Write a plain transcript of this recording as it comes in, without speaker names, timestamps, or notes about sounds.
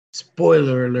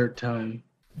Spoiler alert time.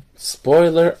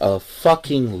 Spoiler of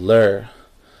fucking lure.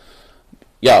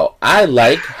 Yo, I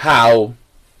like how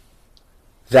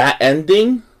that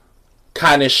ending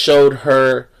kind of showed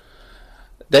her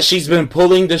that she's been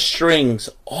pulling the strings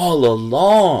all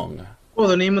along. Well,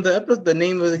 the name of the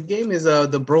name of the game is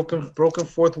the broken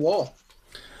fourth wall.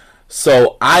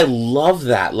 So I love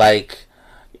that. Like,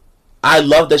 I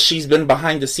love that she's been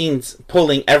behind the scenes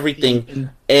pulling everything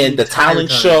in the talent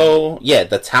show. Yeah,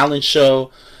 the talent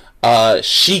show.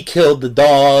 She killed the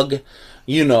dog.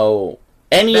 You know,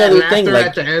 any That other thing. Like,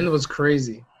 at the end was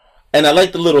crazy. And I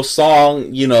like the little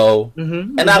song, you know.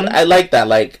 I like that.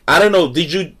 Like, I don't know,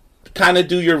 did you kind of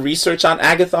do your research on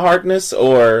Agatha Harkness,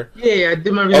 or? Yeah, I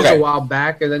did my research a while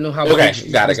back, and I know how got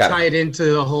it. Tied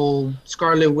into the whole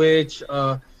Scarlet Witch,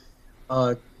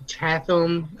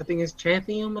 Chatham, I think it's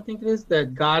Chatham, I think it is,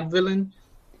 that God villain.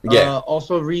 Yeah.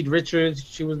 Also Reed Richards,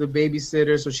 she was the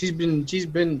babysitter, so she's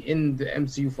been in the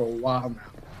MCU for a while now.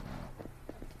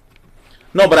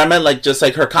 No, but I meant like just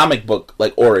like her comic book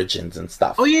like origins and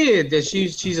stuff. Oh yeah, that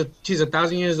she's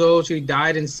 1,000 years old. She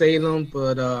died in Salem,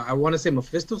 but I want to say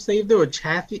Mephisto saved her, or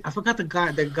Chaffee. I forgot the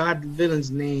God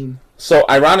villain's name. So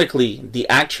ironically, the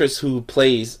actress who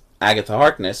plays Agatha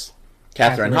Harkness,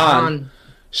 Catherine Hahn,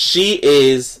 she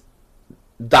is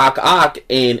Doc Ock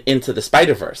in Into the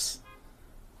Spider-Verse.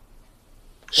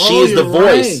 She is the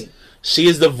voice. Right. She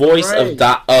is the voice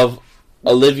of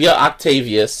Olivia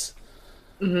Octavius.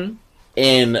 Mm-hmm.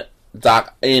 In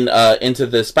Into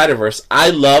the Spider-Verse. I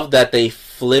love that they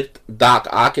flipped Doc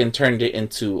Ock and turned it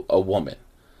into a woman.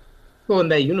 Well, in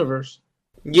that universe.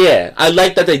 Yeah, I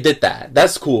like that they did that.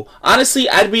 That's cool. Honestly,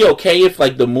 I'd be okay if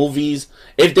like the movies,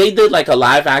 if they did like a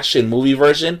live action movie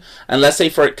version, and let's say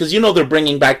because you know they're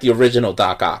bringing back the original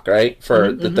Doc Ock, right,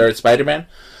 for the third Spider-Man.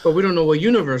 But we don't know what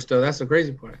universe though. That's the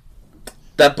crazy part.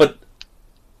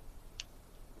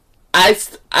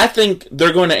 I think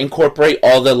they're going to incorporate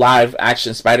all the live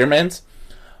action Spider-Mans.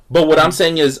 But what I'm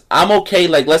saying is, I'm okay.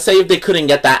 Like, let's say if they couldn't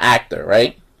get that actor,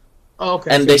 right? Oh,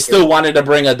 okay. And they still wanted to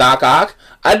bring a Doc Ock,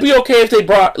 I'd be okay if they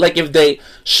brought, like, if they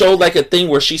showed, like, a thing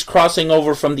where she's crossing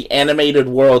over from the animated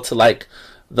world to, like,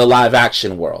 the live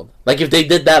action world. Like, if they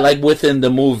did that, like, within the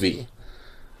movie.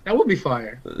 That would be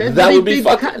fire. That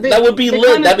would be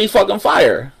lit. That'd be fucking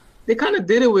fire. They kind of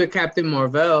did it with Captain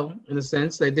Marvel, in a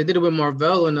sense. Like, they did it with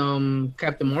Marvel and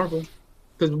Captain Marvel.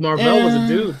 Because Marvel was a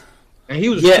dude. And he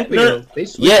was a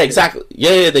superhero. Yeah, exactly.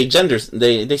 Yeah,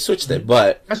 they switched it,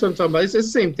 but... That's what I'm talking about. It's the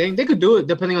same thing. They could do it,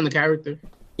 depending on the character.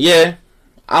 Yeah.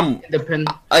 Like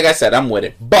I said, I'm with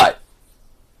it. But,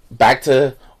 back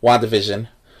to WandaVision.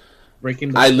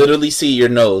 I literally see your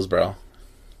nose, bro.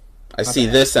 I see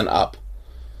this and up.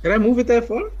 Did I move it that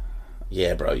far?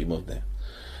 Yeah, bro, you moved it.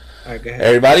 Alright, go ahead.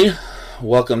 Everybody,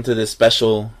 welcome to this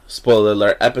special spoiler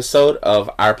alert episode of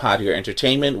Our Pod Your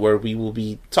Entertainment, where we will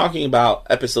be talking about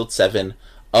episode 7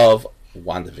 of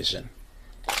WandaVision.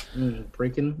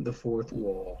 Breaking the fourth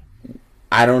wall.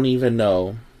 I don't even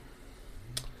know.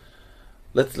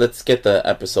 Let's get the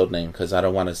episode name, because I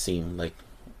don't want to seem like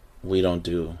we don't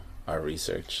do our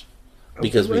research.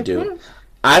 Because we do.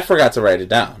 I forgot to write it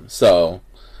down, so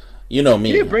you know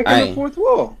me. Yeah, breaking the fourth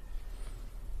wall.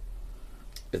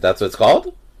 Is that what it's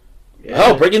called? Yeah.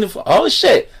 Oh, breaking the... Oh,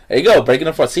 shit. There you go. Breaking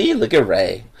the fourth. See, look at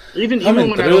Ray. Even when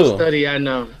I don't study, I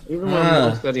know. Even when I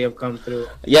don't study, I've come through.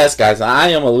 Yes, guys. I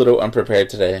am a little unprepared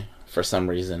today for some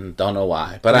reason. Don't know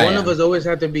why, but One of us always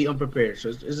have to be unprepared. So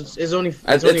it's only...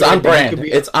 It's on brand.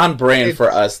 It's on brand for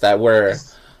us that we're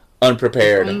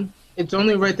unprepared. It's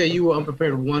only right that you were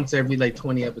unprepared once every,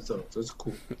 20 episodes. So it's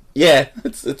cool. Yeah.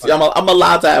 I'm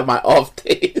allowed to have my off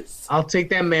days. I'll take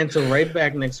that mantle right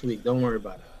back next week. Don't worry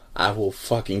about it. I will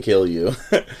fucking kill you.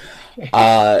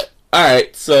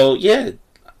 Alright, so yeah.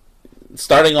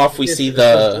 Starting off we see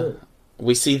the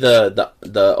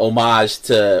homage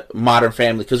to Modern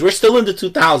Family, because we're still in the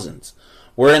 2000s.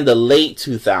 We're in the late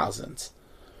 2000s.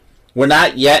 We're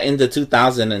not yet in the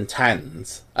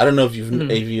 2010s. I don't know if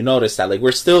you noticed that. Like,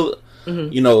 we're still,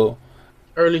 you know,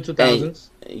 early 2000s.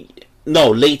 No,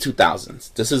 late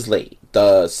 2000s. This is late.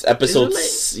 The episode,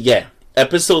 yeah.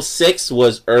 Episode 6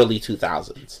 was early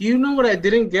 2000s. You know what I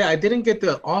didn't get? I didn't get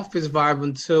the Office vibe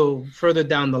until further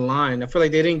down the line. I feel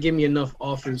like they didn't give me enough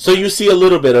Office. So you see a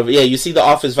little bit of you see the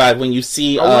Office vibe when you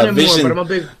see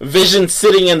Vision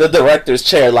sitting in the director's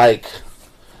chair, like,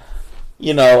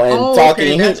 you know, and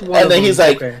talking. And then he's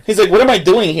like, "What am I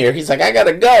doing here?" He's like, "I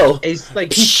gotta go." It's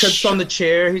like he trips on the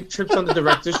chair. He trips on the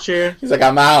director's chair. He's like,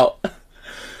 "I'm out."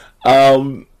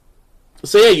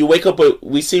 So yeah, you wake up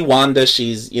we see Wanda.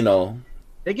 She's, you know,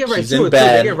 they get right to it.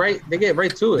 They get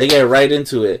right to it. They get right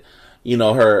into it. You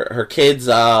know, her kids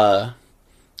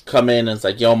come in and it's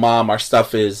like, yo, mom, our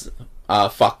stuff is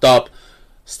fucked up.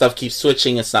 Stuff keeps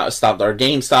switching. It's not stopped. Our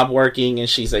game stopped working. And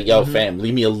she's like, yo, fam,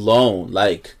 leave me alone.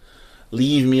 Like,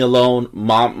 leave me alone.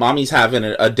 Mommy's having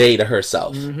a day to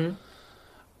herself.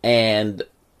 And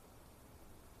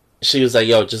she was like,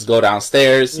 yo, just go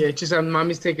downstairs. Yeah, she said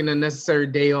mommy's taking a necessary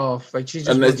day off. Like, she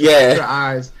just wants to close her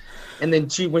eyes. And then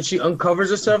when she uncovers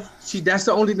herself, that's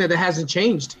the only thing that hasn't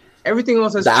changed. Everything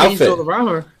else has changed all around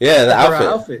her. Yeah, the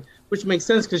outfit. Which makes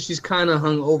sense because she's kind of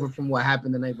hung over from what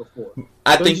happened the night before.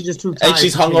 I think she's just too tired. And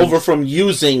she's hung over from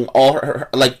using all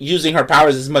using her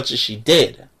powers as much as she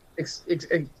did. She's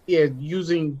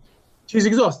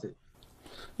exhausted.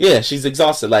 Yeah, she's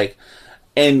exhausted.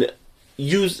 And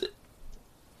you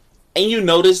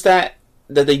notice that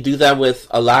they do that with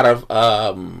a lot of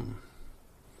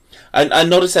I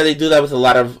noticed that they do that with a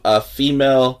lot of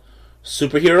female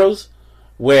superheroes,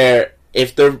 where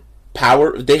if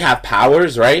they have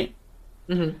powers, right?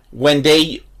 When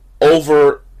they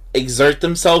overexert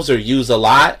themselves or use a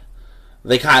lot,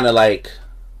 they kind of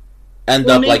end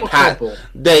up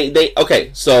okay.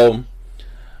 So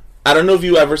I don't know if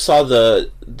you ever saw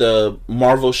the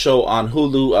Marvel show on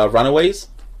Hulu, Runaways.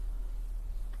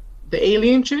 The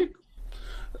alien chick?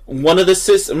 One of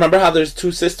the remember how there's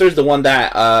two sisters? The one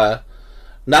that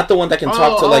not the one that can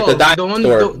talk to the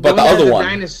dinosaur, but the other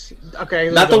one.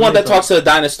 Not the one that talks to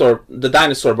the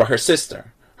dinosaur, but her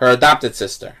sister, her adopted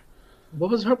sister. What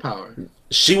was her power?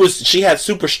 She had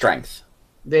super strength.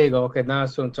 There you go. Okay, now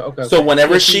it's okay. So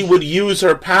whenever she would use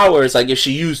her powers, if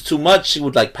she used too much, she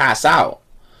would pass out.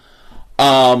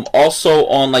 Also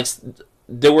on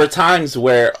there were times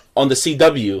where on the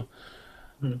CW,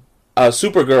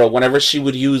 Supergirl, whenever she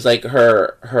would use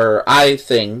her eye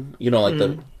thing,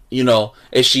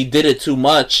 if she did it too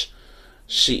much,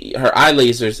 her eye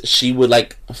lasers, she would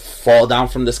fall down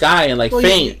from the sky and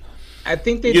faint. Yeah. I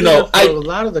think they do it for a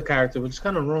lot of the characters, which is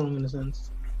kind of wrong in a sense.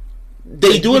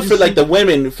 They do it for the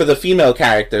women, for the female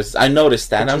characters. I noticed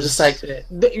that. And I'm just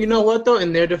you know what though?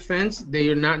 In their defense, they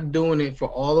are not doing it for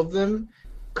all of them,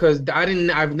 because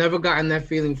I've never gotten that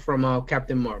feeling from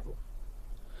Captain Marvel.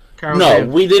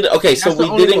 We did. Okay, so we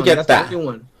didn't get that.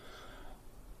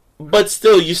 But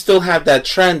still, you still have that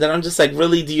trend, and I'm just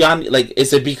really, do you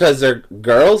is it because they're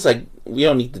girls? We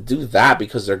don't need to do that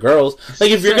because they're girls.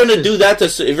 If you're gonna do that to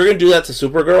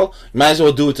Supergirl, you might as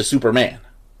well do it to Superman.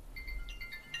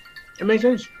 It makes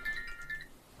sense.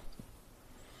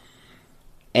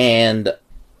 And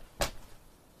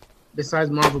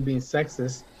besides Marvel being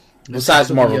sexist.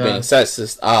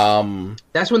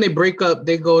 That's when they break up.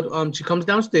 They go. She comes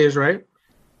downstairs, right?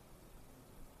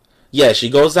 Yeah, she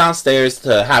goes downstairs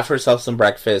to have herself some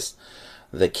breakfast.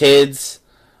 The kids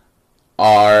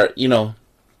are,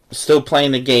 still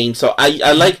playing the game. So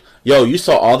I you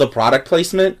saw all the product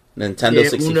placement? Nintendo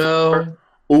 64.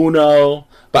 Uno.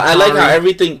 But I like how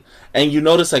everything, and you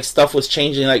notice stuff was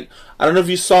changing. I don't know if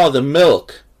you saw the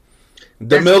milk.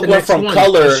 The milk went from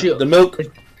color.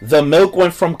 The milk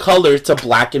went from color to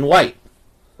black and white.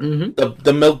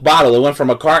 The milk bottle. It went from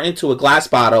a carton to a glass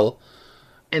bottle.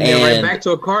 And then right back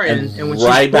to a carton. And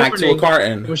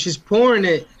when she's pouring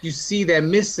it, you see that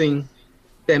missing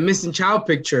child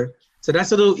picture. So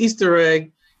that's a little Easter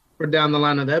egg for down the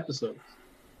line of the episode.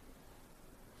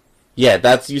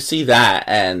 Yeah, you see that,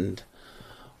 and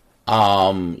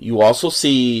you also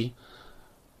see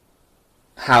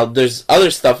how there's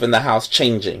other stuff in the house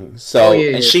changing. So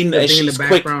and she's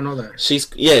quick.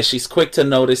 She's quick to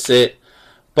notice it,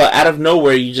 but out of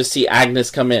nowhere you just see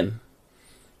Agnes come in.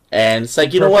 And it's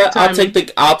you know what? Timing.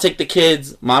 I'll take the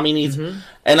kids. Mommy needs.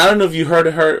 And I don't know if you heard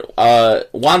her,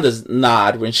 Wanda's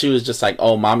nod when she was just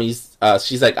oh, mommy's.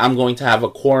 She's I'm going to have a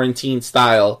quarantine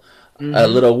style, a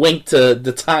little wink to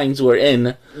the times we're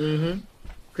in.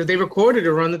 Because they recorded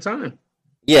around the time.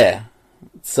 Yeah.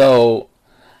 So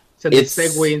they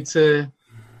segue into.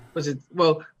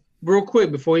 Well, real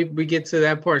quick before we get to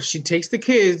that part, she takes the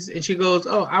kids and she goes,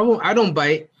 "Oh, I don't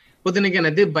bite." But then again, I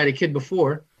did bite a kid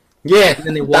before. Yeah, and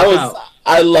then they walk out.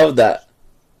 I love that.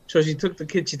 So she takes the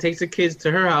kids to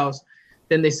her house.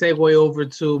 Then they segue over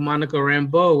to Monica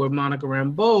Rambeau, where Monica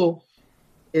Rambeau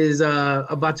is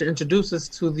about to introduce us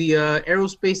to the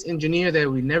aerospace engineer that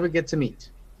we never get to meet.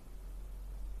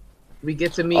 We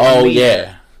get to meet. Oh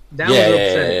yeah, that was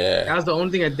upsetting. Yeah. That was the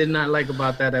only thing I did not like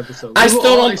about that episode. We were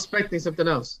all expecting something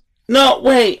else. No,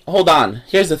 wait, hold on.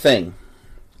 Here's the thing.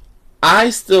 I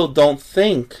still don't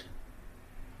think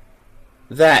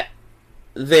that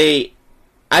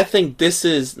I think this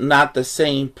is not the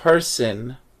same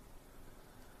person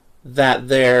that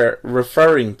they're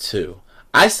referring to.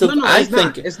 I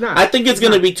think it's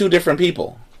going to be two different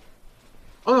people.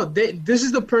 Oh, this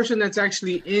is the person that's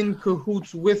actually in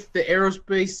cahoots with the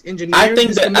aerospace engineer. I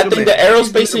think the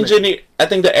aerospace engineer. I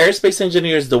think the aerospace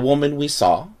engineer is the woman we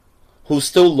saw, who's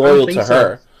still loyal to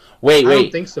her. Wait. I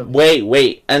don't think so.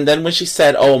 Wait. And then when she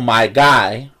said, "Oh, my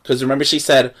guy," because remember she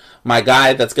said, "My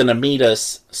guy that's gonna meet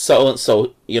us," so and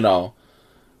so, you know.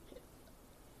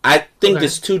 I think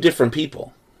it's two different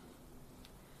people.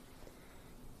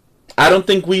 I don't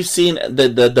think we've seen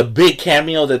the big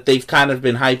cameo that they've kind of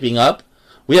been hyping up.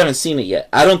 We haven't seen it yet.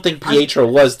 I don't think Pietro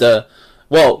was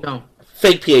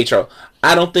fake Pietro.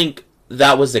 I don't think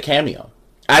that was the cameo.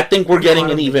 I think we're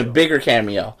getting an even bigger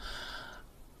cameo.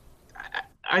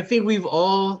 I think we've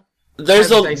all the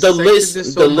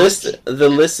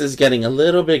list is getting a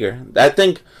little bigger. I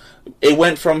think it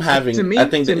went from having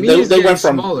they went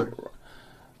from smaller.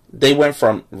 They went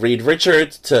from Reed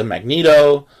Richards to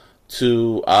Magneto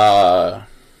to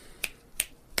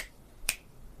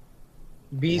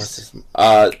Beast,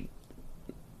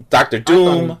 Doctor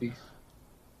Doom.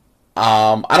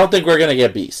 I don't think we're gonna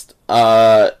get Beast.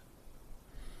 I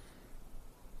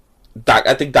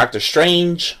think Doctor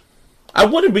Strange. I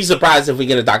wouldn't be surprised if we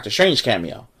get a Doctor Strange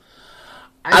cameo.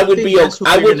 I would like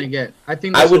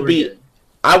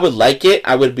it.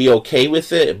 I would be okay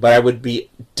with it, but I would be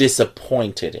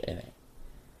disappointed in it.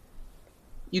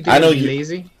 You think you're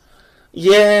lazy?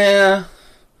 Yeah.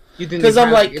 Because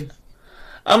I'm like,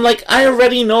 I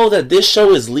already know that this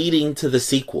show is leading to the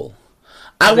sequel.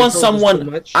 I want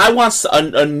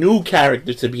a new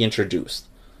character to be introduced.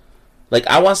 Like,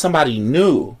 I want somebody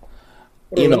new.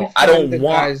 You know, I don't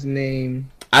want guy's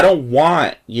name. I don't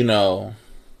want, you know.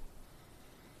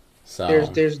 So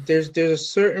there's a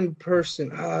certain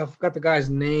person. I forgot the guy's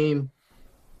name.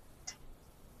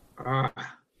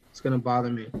 It's gonna bother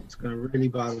me. It's gonna really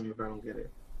bother me if I don't get it.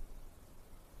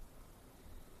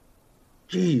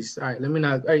 Jeez. All right, let me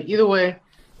not. All right, either way,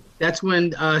 that's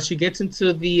when she gets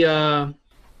into the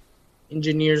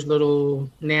engineer's little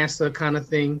NASA kind of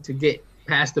thing to get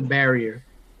past the barrier,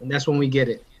 and that's when we get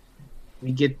it.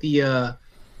 We get the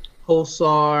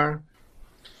Pulsar,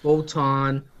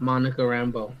 Photon, Monica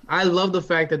Rambeau. I love the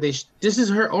fact that this is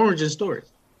her origin story.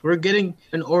 We're getting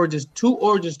two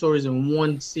origin stories in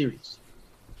one series,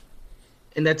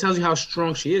 and that tells you how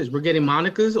strong she is. We're getting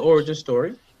Monica's origin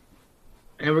story,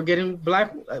 and we're getting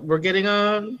Scarlet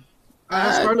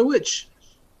Witch.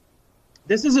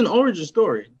 This is an origin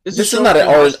story. This is not an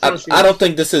origin. I don't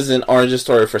think this is an origin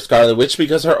story for Scarlet Witch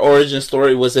because her origin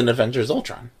story was in Avengers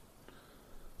Ultron.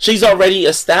 She's already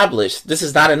established. This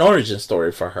is not an origin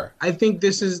story for her. I think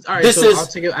this is all right. I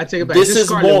take it back. This is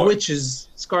Scarlet Witch's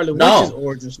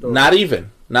origin story. Not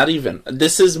even.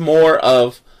 This is more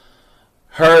of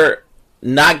her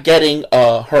not getting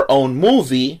her own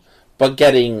movie, but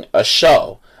getting a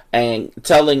show and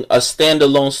telling a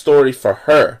standalone story for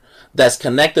her that's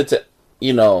connected to,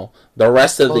 you know, the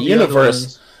rest of the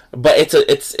universe. But it's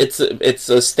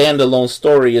a standalone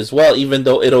story as well, even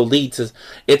though it'll lead to.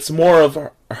 It's more of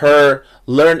her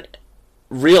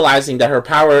realizing that her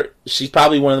power. She's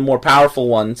probably one of the more powerful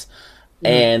ones,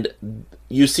 and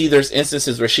you see there's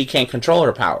instances where she can't control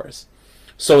her powers.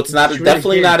 So it's not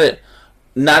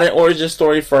not an origin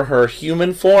story for her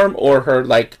human form or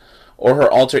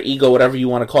her alter ego, whatever you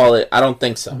want to call it. I don't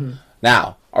think so. Mm-hmm.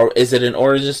 Now, or is it an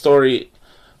origin story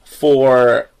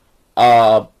for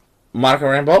Monica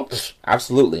Rambeau?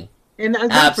 Absolutely. And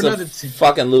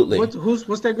absolutely.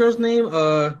 What's that girl's name?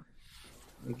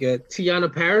 We get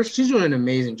Tiana Parrish. She's doing an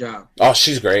amazing job. Oh,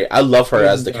 she's great. I love her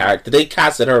as the character. They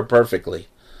casted her perfectly.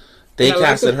 They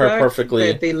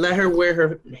let her wear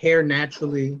her hair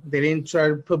naturally. They didn't try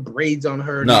to put braids on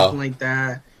her or nothing like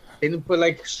that. They didn't put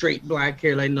like straight black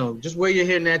hair. Like, no, just wear your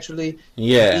hair naturally.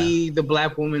 Yeah. Be the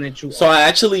black woman that you are. So I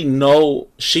actually know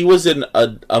she was in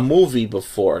a movie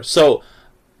before. So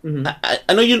mm-hmm.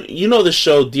 I know you know the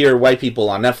show Dear White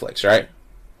People on Netflix, right?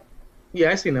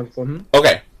 Yeah, I've seen that before. Mm-hmm.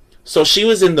 Okay. So she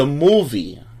was in the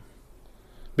movie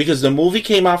because the movie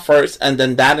came out first and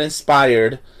then that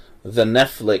inspired the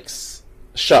Netflix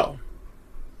show.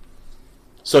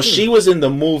 So she was in the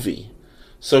movie.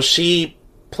 So she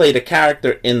played a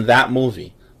character in that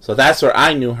movie. So that's where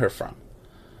I knew her from.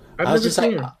 I was just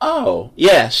like, oh,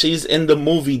 yeah, she's in the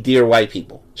movie Dear White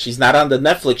People. She's not on the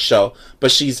Netflix show, but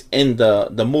she's in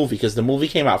the movie because the movie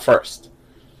came out first.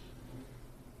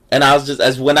 And I was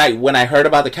just, when I heard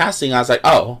about the casting, I was like,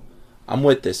 oh, I'm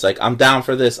with this. Like, I'm down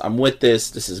for this. I'm with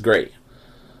this. This is great.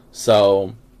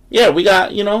 So, yeah, we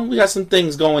got some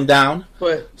things going down.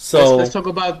 But so let's talk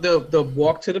about the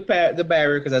walk to the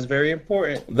barrier because that's very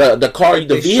important.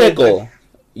 The vehicle.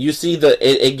 You see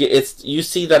you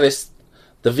see that it's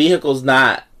the vehicle's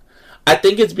not. I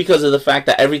think it's because of the fact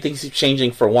that everything's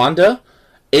changing for Wanda,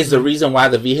 is the reason why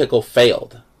the vehicle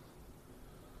failed.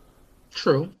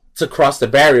 True. To cross the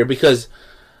barrier, because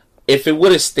if it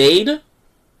would have stayed,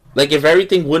 like if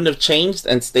everything wouldn't have changed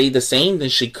and stayed the same, then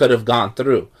she could have gone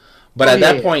through. But at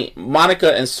that point,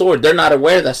 Monica and Sword, they're not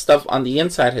aware that stuff on the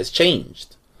inside has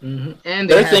changed. Mm-hmm. And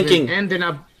they're thinking, and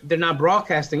they're not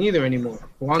broadcasting either anymore.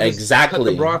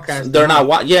 Exactly. They're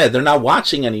not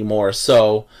watching anymore.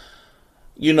 So,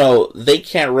 they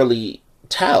can't really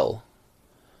tell.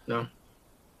 No.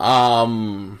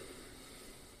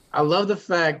 I love the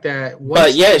fact that.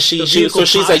 But yeah,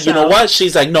 she's like, you know what?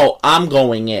 She's like, no, I'm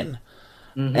going in,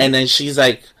 and then she's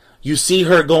like, you see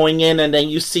her going in, and then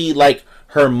you see like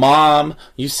her mom.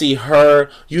 You see her.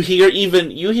 You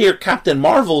hear Captain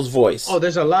Marvel's voice. Oh,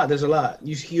 there's a lot.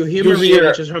 You hear Maria,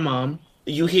 which is her mom.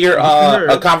 You hear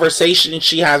a conversation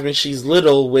she has when she's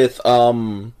little with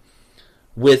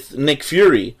Nick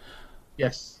Fury.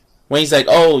 Yes. When he's like,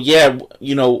 oh yeah,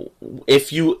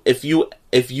 if you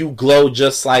glow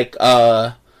just like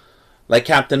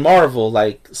Captain Marvel,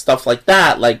 like stuff like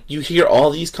that, like you hear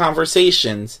all these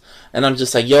conversations, and I'm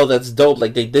just like, yo, that's dope.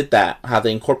 Like they did that, how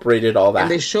they incorporated all that.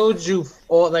 And they showed you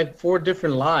all like 4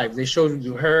 different lives. They showed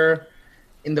you her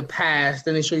in the past,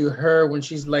 then they show you her when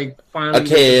she's like finally a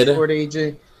kid, sword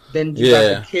agent. Then you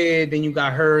got the kid, then you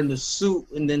got her in the suit,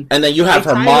 and then you have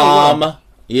her mom.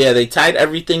 Yeah, they tied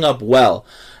everything up well.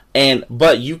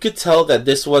 But you could tell that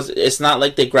it's not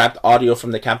like they grabbed audio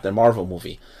from the Captain Marvel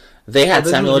movie. They had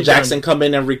Samuel Jackson come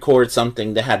in and record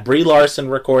something. They had Brie Larson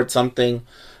record something.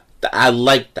 I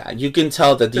like that. You can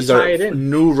tell that these are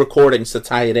new recordings to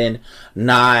tie it in,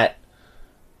 not,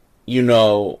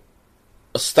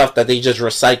 stuff that they just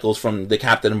recycled from the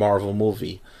Captain Marvel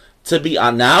movie. To be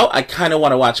on now, I kind of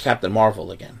want to watch Captain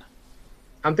Marvel again.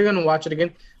 I'm thinking to watch it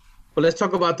again. But let's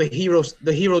talk about the hero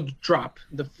drop,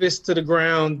 the fist to the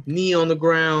ground, knee on the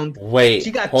ground. Wait,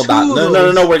 hold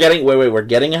on. No. We're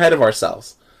getting ahead of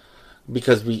ourselves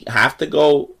because we have to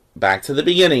go back to the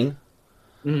beginning,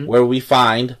 where we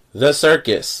find the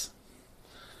circus.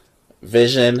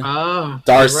 Vision,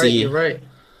 Darcy. You're right.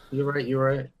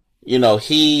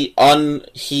 He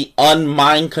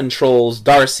unmind controls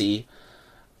Darcy,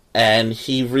 and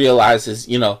he realizes,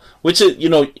 which is,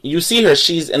 you see her,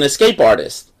 she's an escape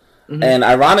artist. And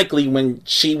ironically, when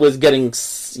she was getting,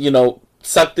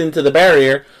 sucked into the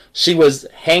barrier, she was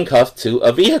handcuffed to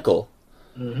a vehicle.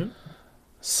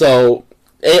 So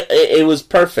it was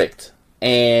perfect.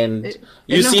 And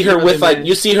you see her with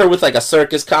like a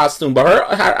circus costume, but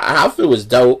her outfit was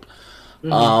dope.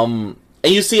 And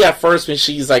you see at first when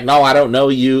she's like, "No, I don't know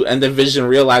you," and then Vision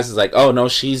realizes like, "Oh no,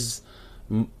 she's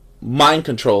mind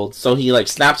controlled." So he like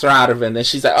snaps her out of it, and then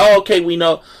she's like, "Oh, okay, we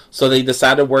know." So they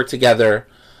decide to work together.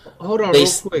 Hold on, real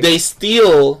quick. They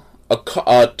steal a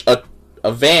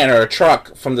van or a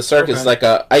truck from the circus, like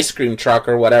a ice cream truck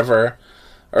or whatever,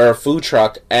 or a food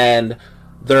truck, and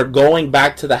they're going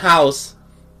back to the house,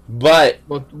 but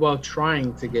while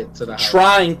trying to get to the house.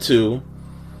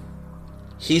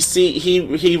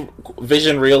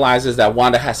 Vision realizes that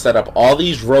Wanda has set up all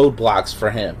these roadblocks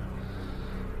for him.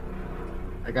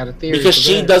 I got a theory because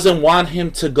she doesn't want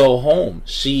him to go home.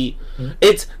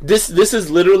 This is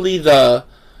literally the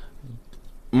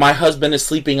my husband is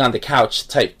sleeping on the couch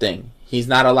type thing. He's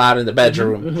not allowed in the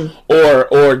bedroom,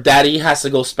 or daddy has to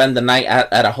go spend the night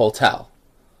at a hotel.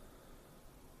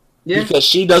 Yeah, because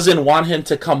she doesn't want him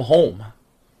to come home.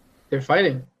 They're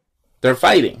fighting.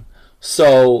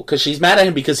 So, because she's mad at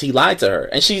him because he lied to her,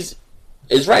 and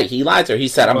is right. He lied to her. He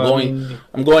said,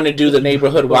 "I'm going to do the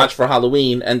neighborhood watch for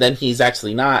Halloween," and then he's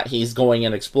actually not. He's going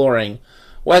and exploring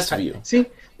Westview. See,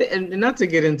 and not to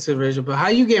get into Rachel, but how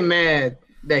you get mad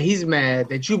that he's mad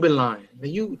that you've been lying? That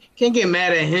you can't get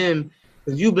mad at him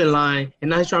because you've been lying, and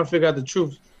now he's trying to figure out the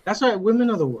truth. That's right. Women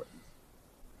are the worst.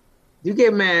 You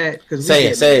get mad because say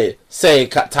it,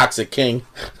 Toxic King.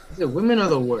 Women are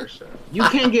the worst. Sir. You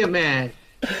can't get mad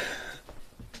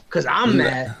because I'm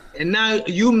mad, and now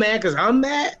you mad because I'm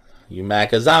mad. You mad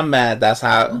because I'm mad. That's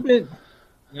how. You know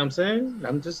what I'm saying?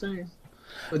 I'm just saying.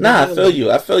 But I feel you.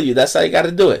 That's how you got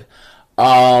to do it.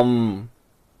 So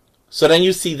then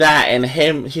you see that, and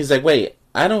he's like, "Wait,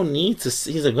 I don't need to."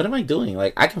 He's like, "What am I doing?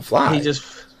 Like, I can fly." He just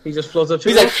floats up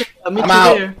to you. He's like, "I'll meet you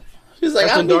there." He's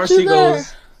like, "I'll meet you there."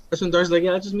 That's when Darcy's like,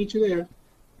 "Yeah, I'll just meet you there."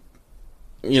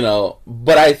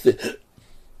 But I think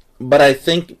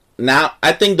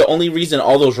the only reason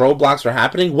all those roadblocks were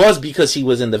happening was because he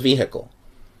was in the vehicle.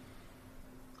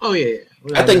 Oh yeah.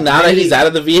 I think now that he's out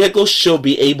of the vehicle, she'll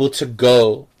be able to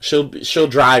go. She'll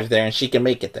drive there and she can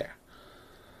make it there.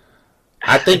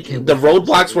 I think the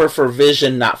roadblocks were for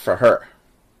Vision, not for her.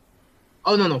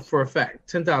 Oh no, for a fact,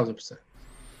 10,000%.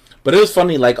 But it was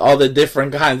funny, like all the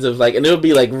different kinds of like, and it would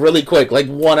be like really quick, like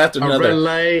one after another. Red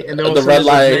light, and then the red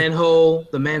light, the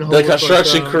manhole, the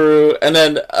construction crew, and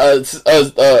then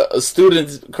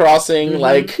students crossing,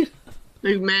 like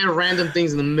random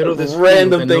things in the middle of this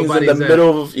random things in the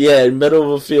middle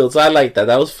of a field. So I like that.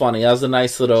 That was funny. That was a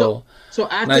nice little. So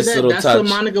after that, that's when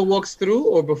Monica walks through,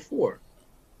 or before?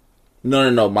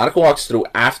 No. Monica walks through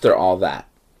after all that.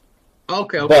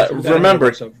 Okay. But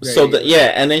remember,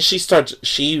 and then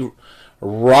she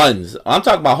runs. I'm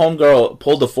talking about homegirl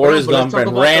pulled the Forrest Gump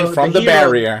and ran from the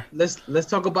barrier. Let's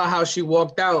talk about how she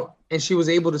walked out and she was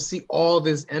able to see all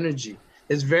this energy.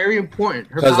 It's very important.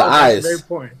 Because the eyes. Is very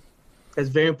important. It's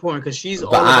very important because she's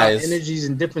all about energies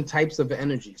and different types of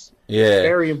energies. Yeah,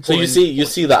 very important. So you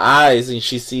see the eyes and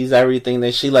she sees everything.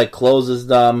 Then she like closes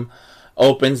them,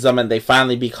 opens them, and they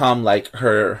finally become like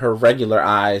her regular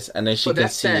eyes, and then she can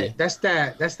see. That's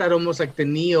that almost like the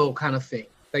Neo kind of thing,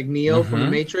 like Neo from the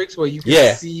Matrix, where you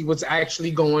can see what's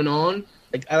actually going on.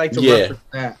 Like I like to reference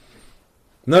that.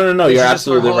 No, you're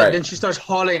absolutely right. Then she starts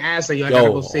hauling ass, like I gotta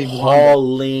go save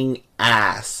hauling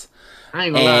ass. I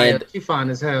ain't gonna lie, she fine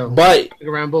as hell. But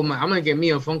Rambo, I'm gonna get me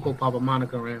a Funko Pop of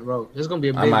Monica Rambeau. There's gonna be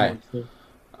a big one too.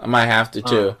 I might have to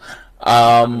too.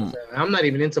 I'm not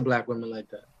even into black women like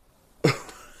that.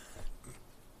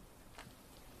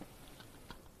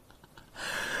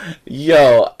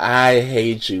 Yo, I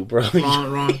hate you, bro.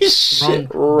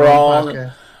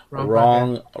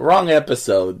 Wrong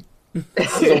episode.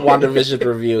 This is a WandaVision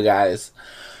review, guys.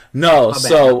 No,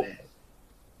 so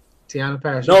Tiana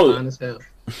Parrish is fine as hell.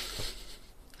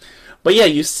 But yeah,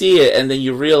 you see it, and then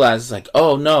you realize, like,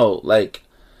 oh no, like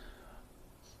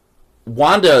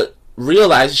Wanda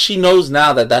realizes she knows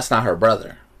now that that's not her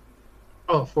brother.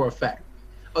 Oh, for a fact.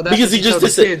 Oh, that's because he just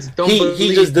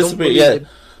disappeared. Yeah,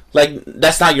 like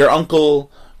that's not your uncle.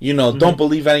 You know, don't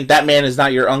believe anything. That man is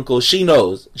not your uncle. She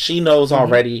knows. She knows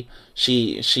already.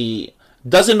 She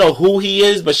doesn't know who he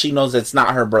is, but she knows it's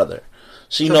not her brother.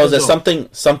 She knows that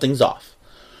something's off,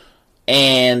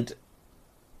 and.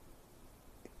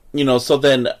 You know, so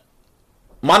then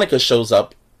Monica shows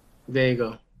up. There you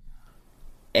go.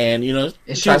 And, you know,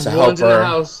 and she tries to help her. In the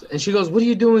house, and she goes, "What are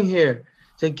you doing here?"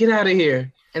 She's like, "Get out of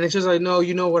here." And it's just like, "No,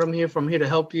 you know what I'm here for. I'm here to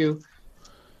help you."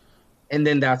 And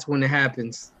then that's when it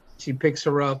happens. She picks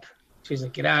her up. She's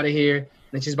like, "Get out of here." And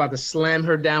then she's about to slam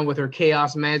her down with her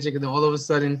chaos magic. And then all of a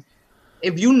sudden,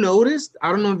 if you noticed,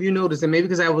 I don't know if you noticed, and maybe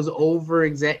because I was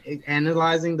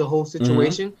analyzing the whole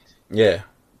situation. Yeah.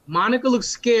 Monica looks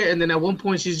scared, and then at one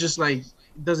point she's just like,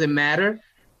 doesn't matter.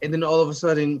 And then all of a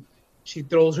sudden, she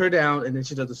throws her down, and then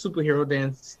she does the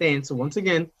superhero stance once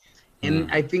again.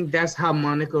 And I think that's how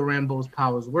Monica Rambeau's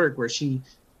powers work, where she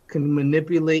can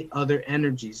manipulate other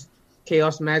energies.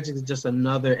 Chaos magic is just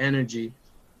another energy.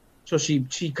 So she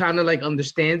kind of like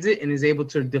understands it and is able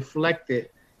to deflect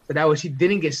it. So that way she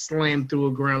didn't get slammed through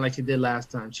a ground like she did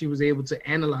last time. She was able to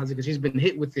analyze it because she's been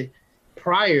hit with it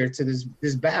prior to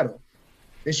this battle.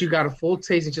 Then she got a full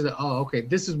taste, and she's like, "Oh, okay,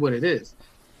 this is what it is."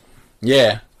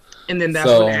 Yeah. And then that's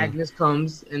when Agnes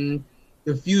comes and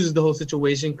diffuses the whole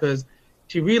situation because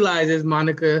she realizes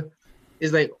Monica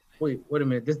is like, wait a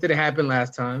minute, this didn't happen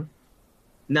last time.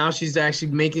 Now she's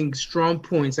actually making strong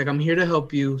points, like, I'm here to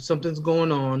help you. Something's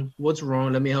going on. What's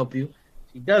wrong? Let me help you.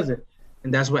 She does it.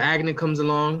 And that's where Agnes comes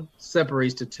along,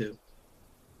 separates the two.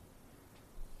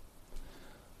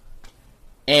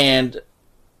 And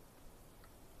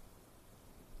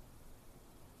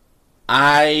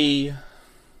I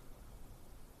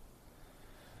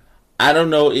don't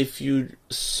know if you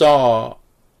saw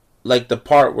like the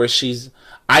part where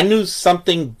I knew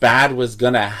something bad was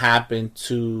gonna happen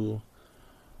to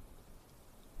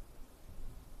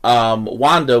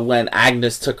Wanda when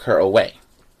Agnes took her away.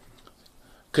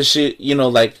 Cause she, you know,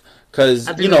 like, cause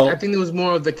I think it was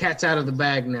more of the cat's out of the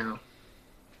bag now.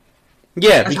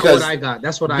 Yeah, that's because what I got.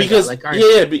 That's what I got.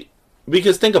 Like,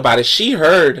 because think about it. She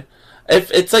heard.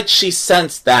 If it's like she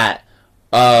sensed that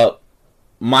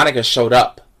Monica showed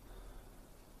up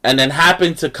and then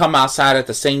happened to come outside at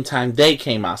the same time they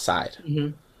came outside. Mm-hmm.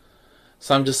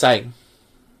 So I'm just like,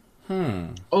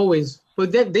 Always.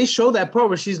 But then they show that part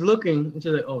where she's looking and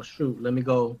she's like, oh, shoot, let me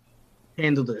go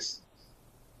handle this.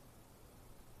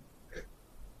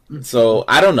 So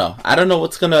I don't know. I don't know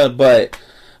what's but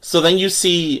so then you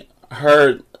see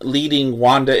her leading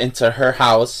Wanda into her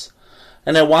house.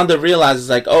 And then Wanda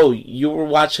realizes, like, oh, you were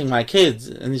watching my kids.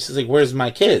 And she's like, where's my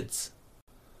kids?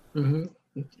 Mm-hmm.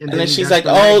 And then she's like,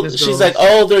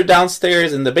 oh, they're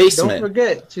downstairs in the basement. Don't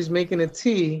forget, she's making a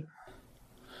tea.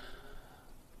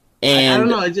 And I don't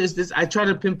know. I try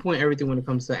to pinpoint everything when it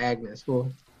comes to Agnes.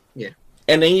 Well, yeah.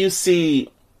 And then you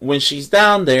see when she's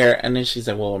down there, and then she's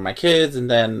like, well, my kids, and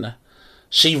then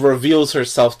she reveals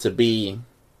herself to be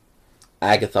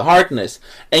Agatha Harkness.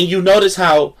 And you notice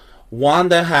how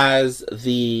Wanda has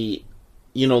the,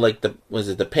 like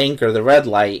the pink or the red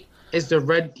light? It's the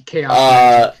red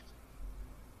chaos.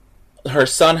 Her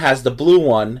son has the blue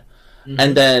one,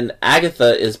 and then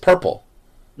Agatha is purple.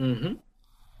 Mm-hmm.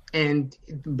 And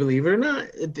believe it or not,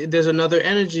 there's another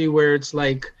energy where it's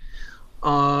like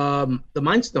the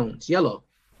Mind Stone's yellow.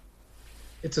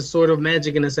 It's a sort of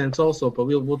magic in a sense also, but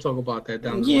we'll talk about that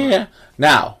down the line.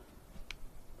 Now,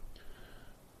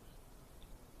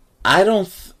 I don't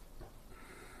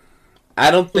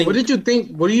think. What did you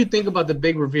think? What do you think about the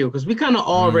big reveal? Because we kind of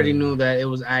already knew that it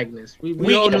was Agnes.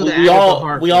 We all knew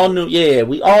that. We all knew. Yeah,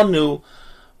 we all knew.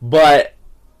 But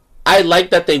I like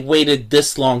that they waited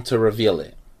this long to reveal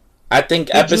it. I think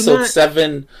episode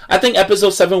 7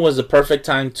 was the perfect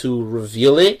time to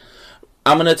reveal it.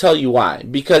 I'm gonna tell you why.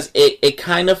 Because it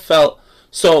kind of felt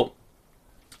so.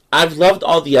 I've loved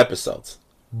all the episodes,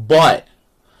 but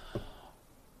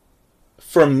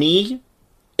for me,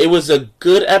 it was a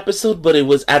good episode, but it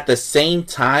was at the same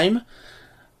time,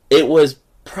 it was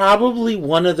probably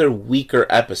one of their weaker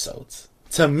episodes.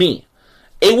 To me,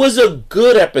 it was a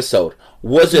good episode.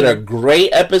 Was it a great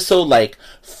episode like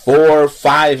 4,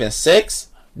 5, and 6?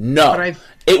 No.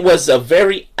 It was a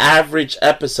very average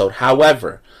episode.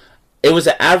 However, it was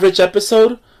an average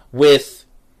episode with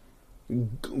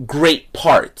great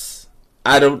parts.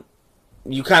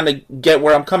 You kind of get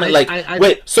where I'm coming.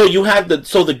 So you have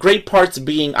the great parts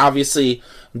being obviously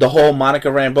the whole Monica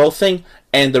Rambeau thing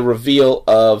and the reveal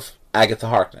of Agatha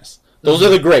Harkness. Those are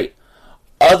the great.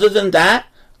 Other than that,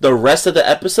 the rest of the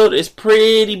episode is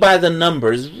pretty by the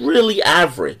numbers, really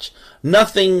average.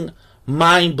 Nothing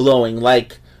mind blowing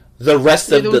like the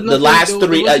rest of the last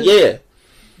three.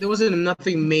 There wasn't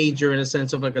nothing major in a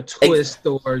sense of like a twist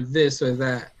or this or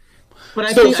that.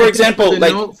 But for example,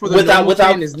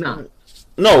 without is not.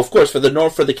 No, of course, for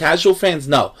the casual fans,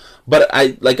 no. But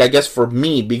I guess for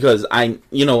me, because I've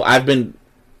been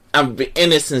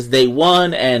in it since day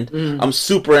one, and I'm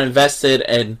super invested,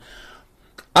 and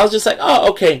I was just like, oh,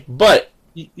 okay. But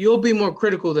you'll be more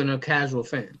critical than a casual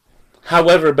fan.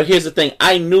 However, but here's the thing: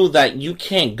 I knew that you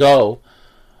can't go.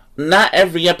 Not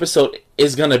every episode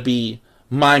is gonna be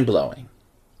mind blowing.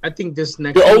 I think this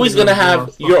next. You're always gonna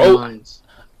have your minds.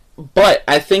 But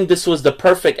I think this was the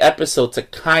perfect episode to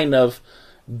kind of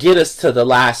get us to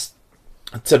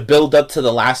build up to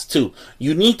the last two.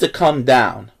 You need to come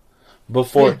down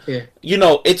before,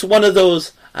 it's one of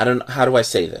those, how do I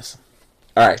say this?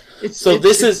 All right.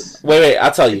 Wait,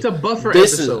 I'll tell you. It's a buffer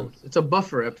episode. It's a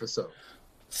buffer episode.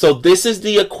 So this is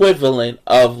the equivalent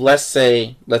of, let's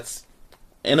in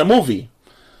a movie.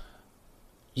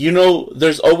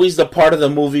 There's always the part of the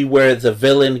movie where the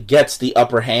villain gets the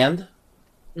upper hand.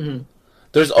 Mm-hmm.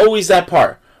 There's always that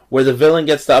part where the villain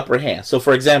gets the upper hand. So,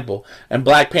 for example, in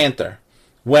Black Panther,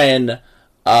 when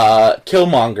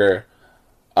Killmonger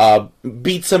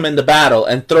beats him in the battle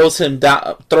and throws him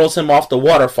off the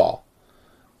waterfall,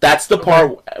 that's the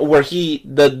part where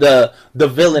the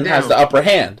villain has the upper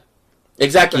hand.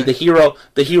 Exactly, the hero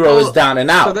is down and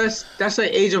out. So that's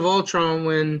like Age of Ultron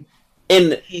when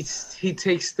he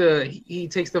takes the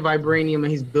vibranium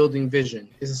and he's building Vision.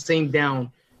 It's the same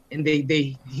down. And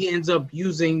he ends up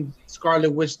using Scarlet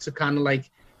Witch to kind of like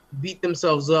beat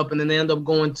themselves up, and then they end up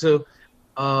going to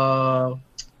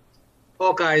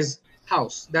Hawkeye's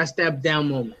house. That's that down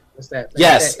moment.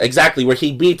 Yes, exactly, where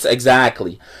he beats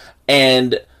exactly,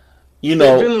 and the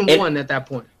villain won at that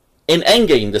point. In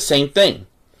Endgame, the same thing.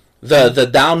 The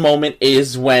down moment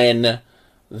is when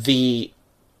the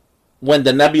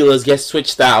Nebulas get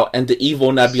switched out and the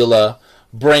evil Nebula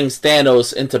brings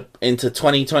Thanos into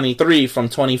 2023 from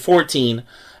 2014,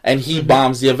 and he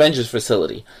bombs the Avengers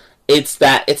facility. It's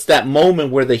that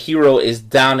moment where the hero is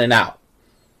down and out.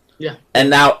 Yeah. And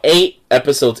now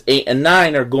episodes 8 and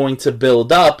 9 are going to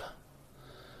build up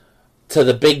to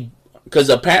the big, because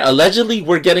allegedly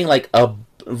we're getting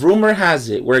rumor has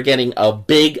it we're getting a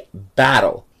big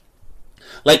battle,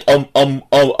 like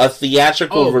a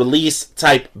theatrical release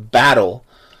type battle.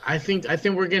 I think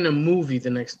we're getting a movie. The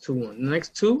next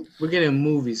two, we're getting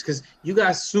movies because you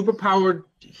got superpowered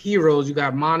heroes. You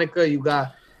got Monica. You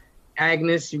got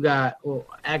Agnes. You got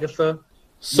Agatha.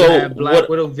 So you have Black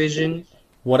Widow, Vision.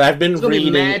 What I've been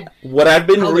reading, and what I've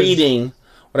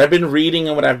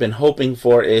been hoping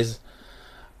for is,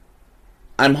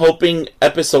 I'm hoping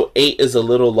episode 8 is a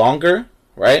little longer,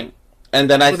 right? And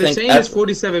then I think they're saying it's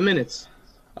 47 minutes.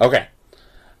 Okay,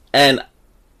 and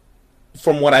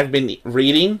from what I've been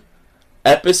reading,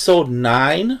 episode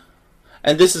 9,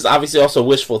 and this is obviously also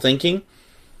wishful thinking,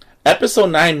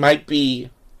 Episode 9 might be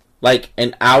like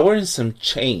an hour and some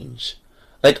change.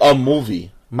 Like a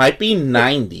movie. Might be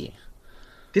 90.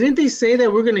 Didn't they say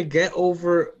that we're gonna get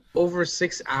over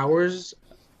 6 hours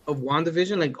of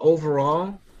WandaVision, like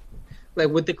overall? Like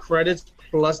with the credits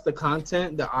plus the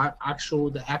content, the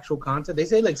actual content. They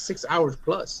say like 6 hours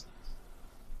plus.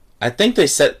 I think they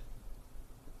said,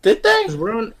 did they?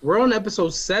 Because we're on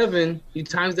episode 7. You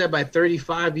times that by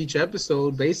 35 each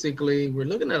episode. Basically, we're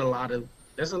looking at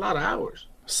that's a lot of hours.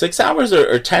 6 hours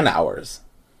or 10 hours?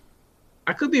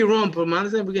 I could be wrong, but my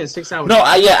understanding we're getting 6 hours. No,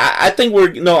 I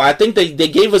think they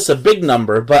gave us a big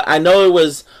number, but I know it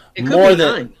was more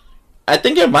than 9. I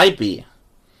think it might be.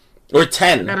 Or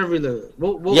 10. I gotta reload.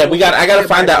 I gotta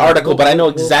find that article, but I know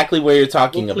exactly where you're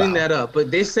talking about. Clean that up.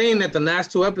 But they're saying that the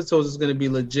last 2 episodes is gonna be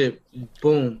legit.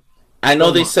 Boom. I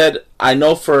know they said. I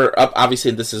know for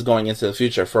obviously this is going into the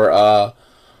future for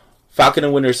Falcon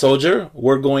and Winter Soldier.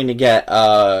 We're going to get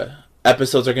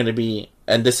episodes are going to be,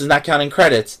 and this is not counting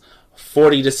credits,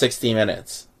 40 to 60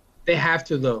 minutes. They have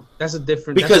to though. That's a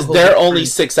different because they're only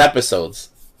 6 episodes.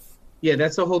 Yeah,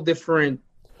 that's a whole different.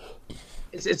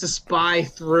 It's a spy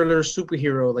thriller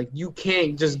superhero. Like you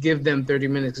can't just give them 30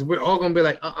 minutes because we're all gonna be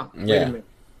like, wait a minute.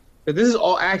 But this is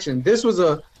all action. This was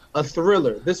a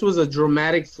thriller. This was a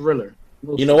dramatic thriller.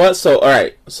 You know what? So all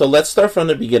right. So let's start from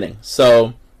the beginning.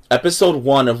 So episode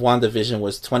 1 of WandaVision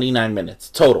was 29 minutes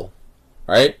total.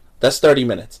 Right? That's 30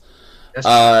 minutes.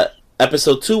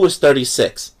 Episode 2 was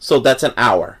 36. So that's an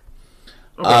hour.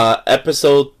 Okay.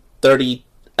 Episode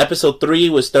 3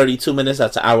 was 32 minutes.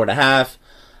 That's an hour and a half.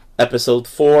 Episode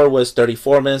 4 was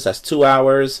 34 minutes. That's 2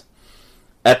 hours.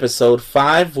 Episode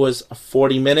 5 was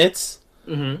 40 minutes.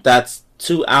 Mm-hmm. That's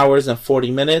 2 hours and 40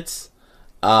 minutes.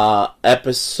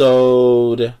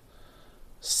 Episode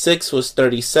 6 was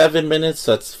 37 minutes.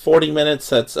 So that's 40 minutes.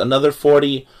 That's another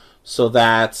 40. So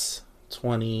that's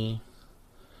 20.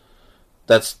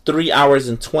 That's 3 hours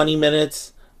and 20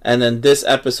 minutes. And then this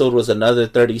episode was another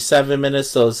 37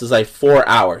 minutes. So this is like 4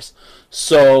 hours.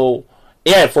 So,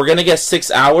 yeah, if we're going to get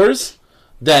 6 hours,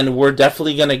 then we're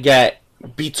definitely going to get,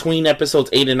 between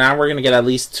episodes 8 and 9, we're going to get at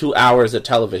least 2 hours of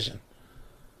television.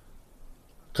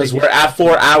 Because we're at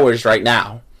 4 hours right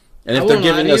now. And if they're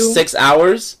giving us 6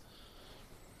 hours...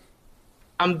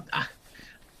 I'm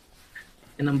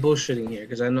bullshitting here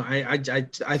because I know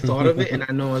I thought of it and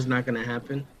I know it's not going to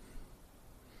happen.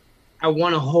 I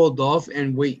want to hold off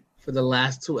and wait for the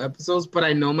last 2 episodes, but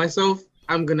I know myself.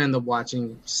 I'm going to end up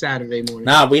watching Saturday morning.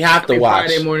 Nah, we have to watch.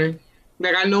 Friday morning.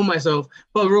 Like, I know myself.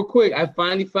 But real quick, I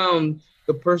finally found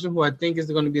the person who I think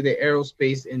is going to be the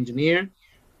aerospace engineer.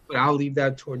 But I'll leave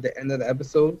that toward the end of the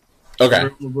episode. Okay.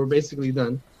 We're basically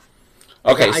done.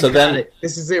 Okay, so then...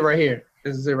 This is it right here.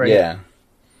 Yeah.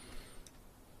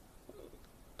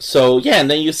 So, yeah, and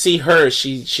then you see her.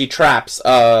 She traps...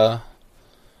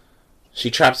 She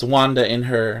traps Wanda in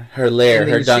her lair,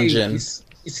 her dungeon. You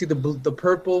see the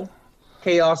purple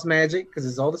chaos magic, because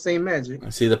it's all the same magic. I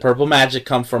see the purple magic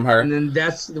come from her. And then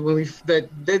that's when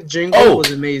that jingle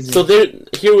was amazing. So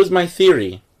here was my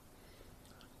theory.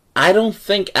 I don't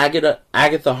think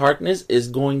Agatha Harkness is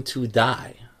going to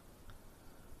die.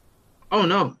 Oh,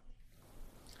 no.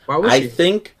 Why would she? I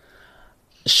think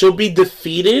she'll be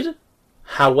defeated.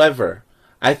 However,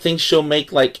 I think she'll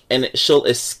she'll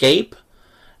escape.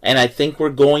 And I think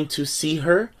we're going to see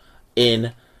her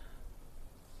in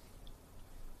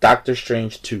Doctor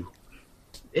Strange 2.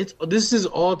 This is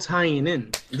all tying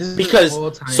in.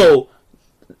 So,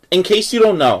 in case you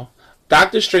don't know,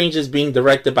 Doctor Strange is being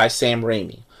directed by Sam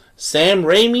Raimi. Sam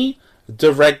Raimi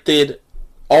directed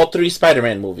all 3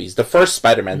 Spider-Man movies. The first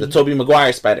Spider-Man, the Tobey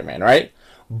Maguire Spider-Man, right?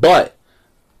 But,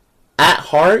 at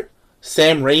heart,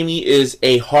 Sam Raimi is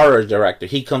a horror director.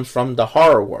 He comes from the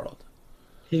horror world.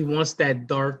 He wants that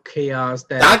dark chaos.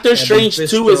 Doctor Strange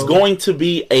 2 is going to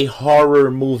be a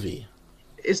horror movie.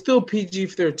 It's still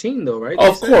PG-13 though, right?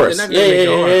 Of course.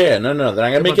 Yeah. No, they're not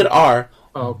going to make it R.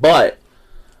 Oh. But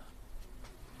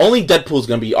only Deadpool's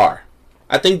going to be R.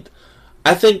 I think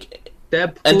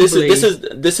Deadpool, and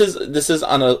this is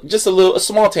on a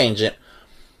small tangent.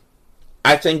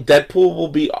 I think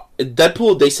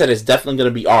Deadpool, they said, is definitely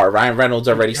going to be R. Ryan Reynolds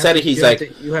already said it.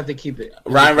 You have to keep it.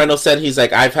 Ryan Reynolds said, he's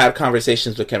like, I've had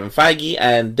conversations with Kevin Feige,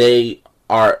 and they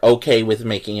are okay with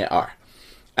making it R.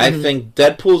 I think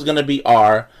Deadpool's going to be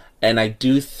R, and I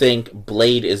do think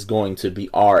Blade is going to be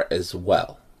R as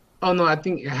well. Oh, no, I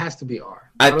think it has to be R.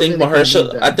 I think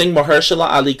Mahershala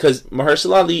Ali, because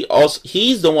Mahershala Ali, also,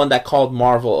 he's the one that called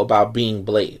Marvel about being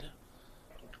Blade.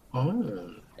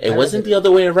 Oh. It wasn't the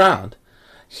other way around.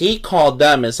 He called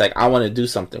them and it's like, I want to do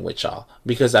something with y'all.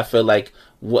 Because I feel like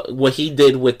what he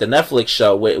did with the Netflix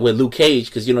show with Luke Cage,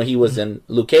 because he was in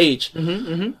Luke Cage.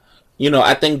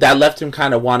 I think that left him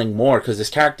kind of wanting more because his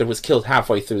character was killed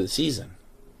halfway through the season.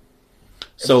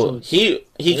 So he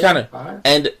kind of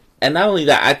and not only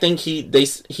that, I think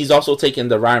he's also taken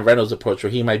the Ryan Reynolds approach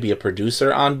where he might be a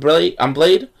producer on Blade. He's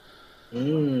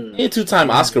a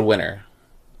 2-time Oscar winner.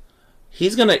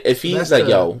 He's gonna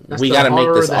we gotta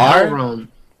make this R.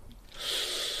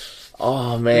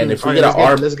 Oh man, if we get an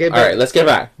R, let's get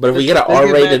back. But if we get an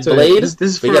R-rated Blade,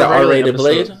 if we get an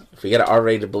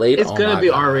R-rated Blade, it's gonna be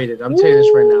R-rated. I'm telling you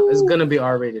this right now. It's gonna be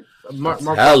R-rated. I'm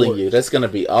telling you, that's gonna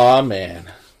be. Oh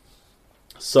man.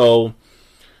 So,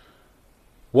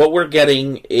 what we're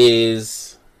getting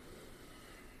is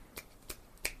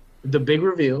the big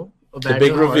reveal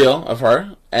of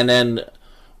her, and then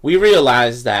we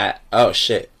realize that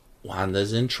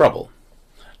Wanda's in trouble.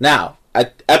 Now,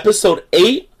 at episode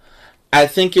 8, I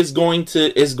think is going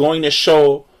to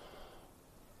show.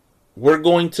 We're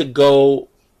going to go.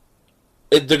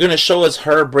 They're going to show us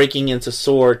her breaking into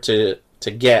S.W.O.R.D.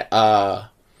 to get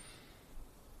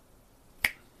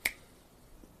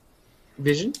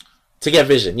Vision. To get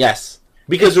Vision, yes.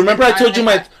 Because remember I told you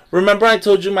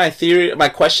my theory, my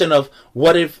question of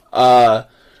what if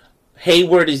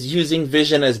Hayward is using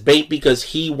Vision as bait because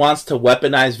he wants to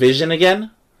weaponize Vision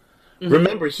again? Mm-hmm.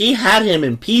 Remember, he had him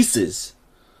in pieces.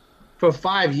 For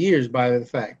 5 years, by the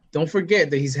fact. Don't forget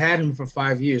that he's had him for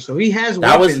 5 years. So he has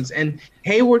weapons, and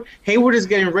Hayward is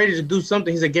getting ready to do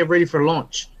something. He's like, get ready for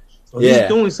launch. So he's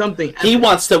doing something. He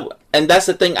wants to, and that's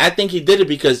the thing. I think he did it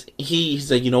because he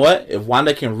said, you know what? If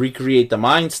Wanda can recreate the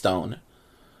Mind Stone,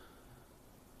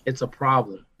 it's a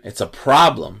problem.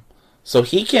 So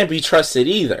he can't be trusted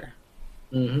either.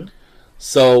 Mm-hmm.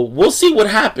 So we'll see what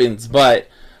happens. But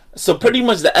so pretty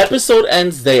much the episode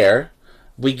ends there.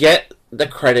 We get the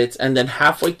credits, and then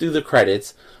halfway through the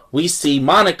credits, we see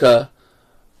Monica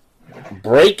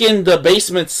break in the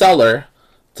basement cellar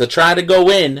to try to go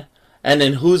in, and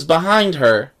then who's behind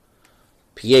her?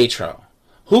 Pietro.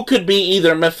 Who could be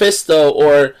either Mephisto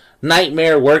or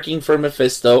Nightmare working for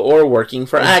Mephisto or working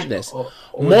for Agnes.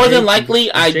 More than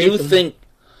likely, I do think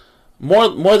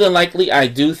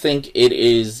it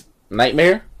is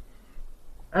Nightmare.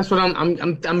 That's what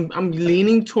I'm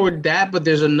leaning toward that, but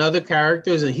there's another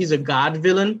character. He's a god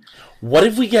villain. What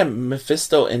if we get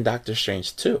Mephisto in Doctor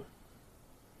Strange too?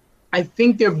 I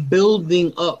think they're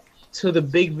building up to the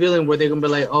big villain where they're gonna be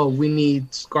like, oh, we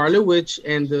need Scarlet Witch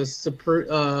and the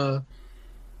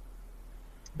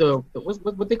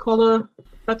what they call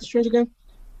Doctor Strange again?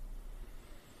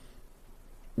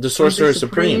 The Sorcerer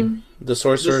Supreme. The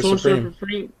Sorcerer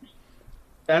Supreme.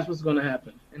 That's what's gonna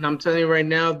happen. And I'm telling you right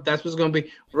now, that's what's gonna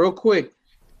be. Real quick,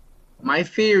 my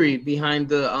theory behind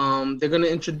they're gonna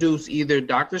introduce either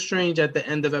Doctor Strange at the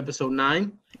end of episode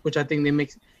 9, which I think it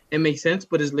makes sense,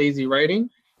 but it's lazy writing.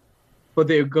 But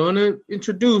they're gonna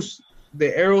introduce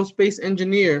the aerospace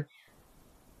engineer,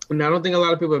 and I don't think a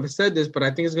lot of people have said this, but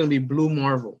I think it's gonna be Blue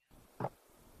Marvel.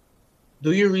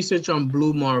 Do your research on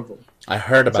Blue Marvel. I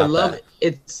heard about that.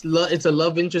 It's a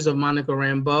love interest of Monica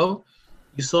Rambeau.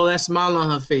 You saw that smile on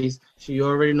her face, so you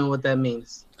already know what that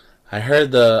means. I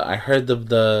heard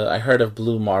of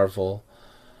Blue Marvel.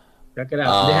 Check it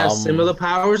out. They have similar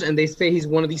powers, and they say he's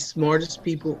one of the smartest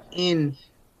people in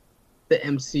the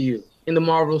MCU, in the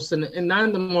Marvel, and not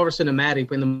in the Marvel cinematic,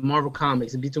 but in the Marvel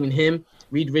comics. Between him,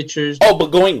 Reed Richards. Oh,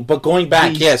 but going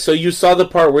back, yeah. So you saw the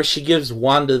part where she gives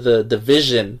Wanda the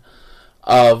vision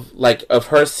of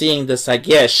her seeing this, like,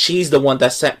 yeah, she's the one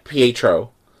that sent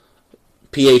Pietro.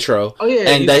 Oh yeah,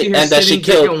 and that she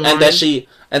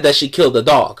killed the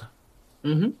dog.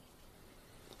 Mm-hmm.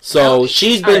 So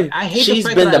she's been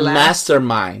the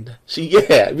mastermind.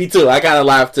 Me too. I kind of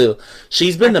laughed too.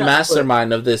 She's been the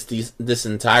mastermind of this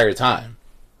entire time.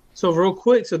 So real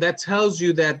quick, so that tells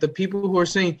you that the people who are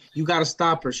saying you got to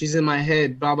stop her, she's in my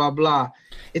head, blah blah blah.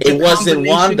 It wasn't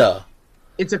Wanda.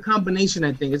 It's a combination.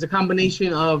 I think it's a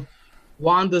combination of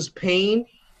Wanda's pain.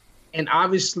 And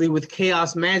obviously, with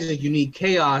chaos magic, you need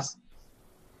chaos.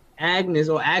 Agnes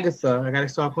or Agatha, I gotta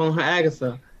start calling her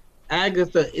Agatha.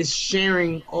 Agatha is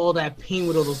sharing all that pain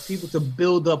with all those people to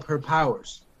build up her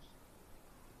powers.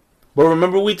 But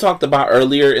remember, we talked about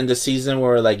earlier in the season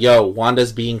where we're like, "Yo,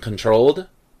 Wanda's being controlled."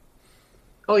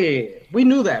 Oh yeah. We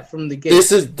knew that from the get.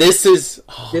 This is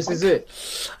it.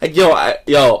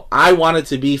 I want it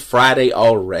to be Friday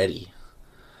already.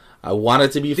 I want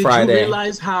it to be Friday. Did you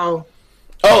realize how?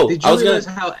 Oh, I was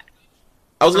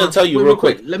gonna tell you real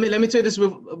quick. Let me tell you this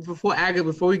before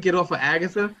we get off of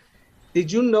Agatha.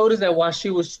 Did you notice that while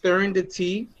she was stirring the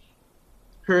tea,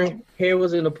 her hair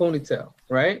was in a ponytail,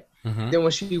 right? Mm-hmm. Then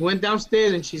when she went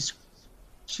downstairs and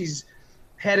she's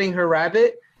petting her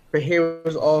rabbit, her hair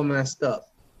was all messed up.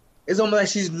 It's almost like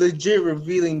she's legit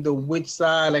revealing the witch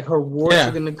side. Like her warts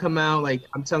are gonna come out. Like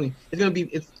I'm telling you, it's gonna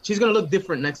be. She's gonna look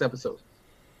different next episode.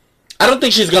 I don't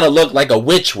think she's gonna look like a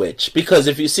witch because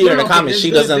if you see her in the comments, she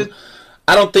doesn't.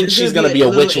 I don't think she's gonna be a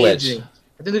witch. I think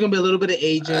there's gonna be a little bit of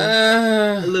aging,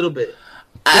 a little bit.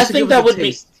 I think that would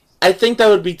be. I think that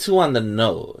would be too on the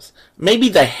nose. Maybe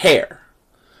the hair.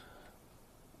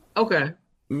 Okay.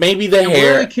 Maybe the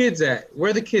hair. Where are the kids at?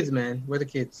 Where are the kids, man? Where are the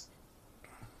kids?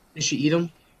 Did she eat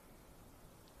them?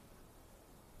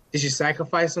 Did she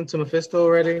sacrifice them to Mephisto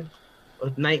already?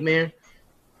 Or Nightmare?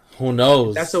 Who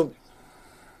knows?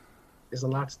 There's a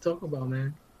lot to talk about,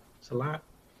 man. It's a lot.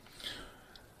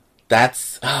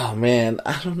 Oh man,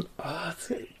 I don't. Oh,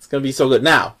 it's gonna be so good.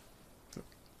 Now,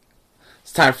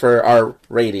 it's time for our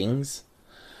ratings.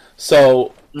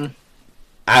 So,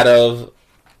 out of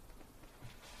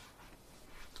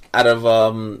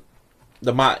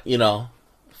the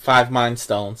 5 Mind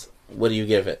Stones, what do you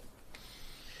give it?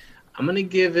 I'm gonna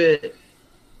give it,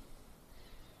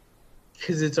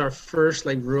 because it's our first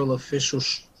like real official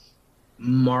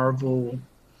Marvel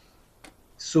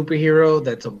superhero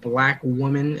that's a black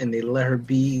woman, and they let her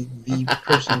be the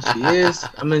person she is.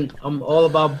 I'm all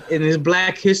about, in this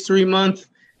Black History Month,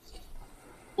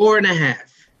 4.5.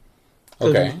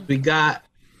 Okay. We got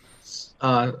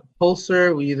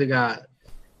Pulsar. We either got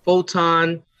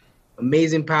Photon.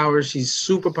 Amazing powers. She's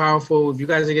super powerful. If you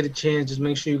guys get a chance, just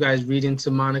make sure you guys read into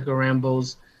Monica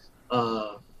Rambeau's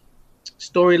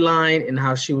storyline and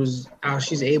how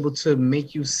she's able to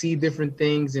make you see different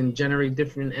things and generate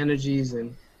different energies.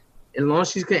 And as long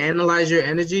as she can analyze your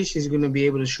energy, she's gonna be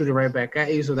able to shoot it right back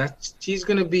at you. So she's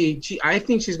gonna be. I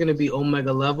think she's gonna be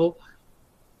Omega level.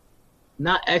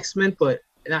 Not X-Men, but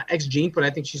not X-Gene, but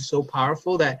I think she's so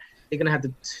powerful that they're gonna have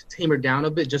to tame her down a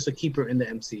bit just to keep her in the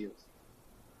MCU.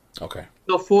 Okay.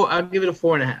 So I'll give it a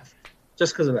 4.5,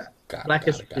 just because of that. Black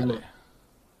History Month. You know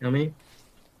what I mean?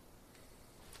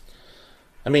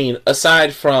 I mean,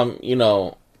 aside from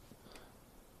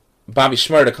Bobby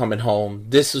Shmurda coming home,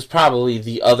 this was probably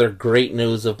the other great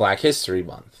news of Black History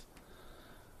Month.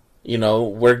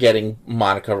 We're getting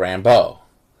Monica Rambeau.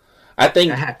 I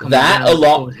think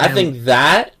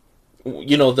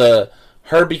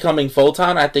her becoming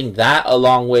Photon. I think that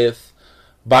along with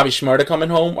Bobby Shmurda coming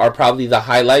home are probably the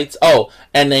highlights. Oh,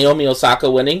 and Naomi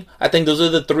Osaka winning. I think those are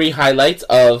the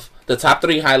top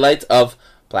 3 highlights of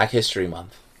Black History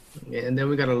Month. Yeah, and then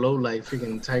we got a low light,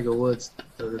 freaking Tiger Woods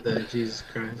the other day. Jesus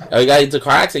Christ. Oh, you got into a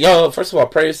car accident. Yo, first of all,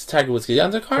 prayers to Tiger Woods. You're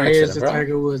into a car accident, bro.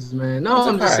 Tiger Woods, man. No,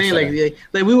 I'm just saying, like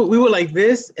we were like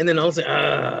this, and then I was like,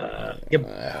 you know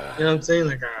what I'm saying,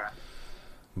 like.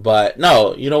 But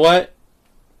no, you know what?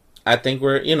 I think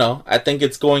I think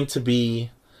it's going to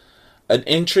be an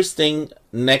interesting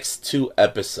next 2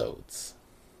 episodes,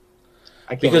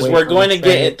 because we're going to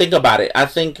get. Think about it. I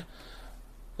think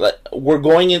we're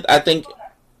going in. I think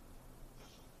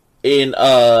in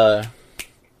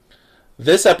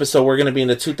this episode we're going to be in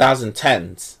the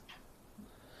 2010s.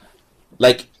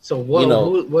 Like, so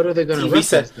what are they going to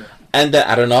reference? And then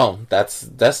I don't know. That's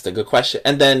the good question.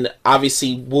 And then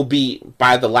obviously we'll be,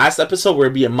 by the last episode we'll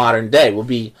be in modern day. We'll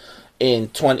be in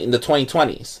the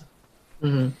 2020s.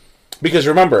 Mm-hmm. Because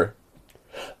remember,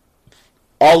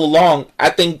 all along, I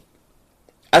think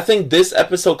this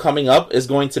episode coming up is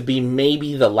going to be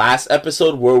maybe the last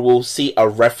episode where we'll see a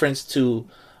reference to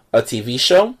a TV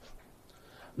show.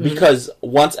 Mm-hmm. Because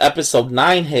once episode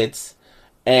 9 hits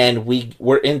and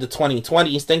we're in the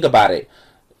 2020s, think about it.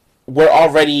 We're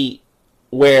already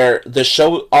where the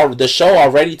show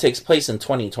already takes place in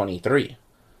 2023.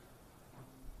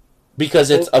 Because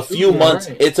it's a few months.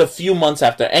 Right. It's a few months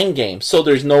after Endgame, so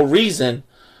there's no reason.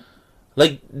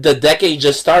 Like, the decade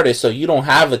just started, so you don't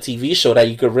have a TV show that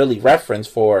you could really reference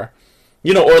for,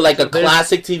 or like a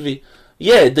classic TV.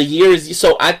 Yeah, the years.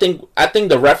 So I think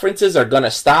the references are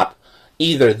gonna stop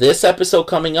either this episode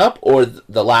coming up or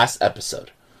the last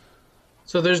episode.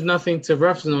 So there's nothing to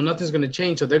reference. No, nothing's gonna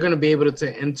change. So they're gonna be able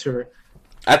to enter.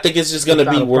 I think it's just gonna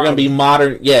be. We're gonna be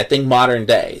modern. Yeah, I think modern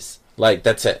days. Like,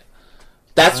 that's it.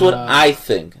 That's what I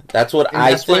think. That's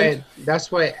think.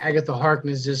 That's why Agatha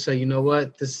Harkness just said, you know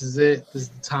what, this is it. This is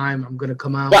the time I'm gonna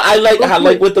come out. But I like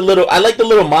the little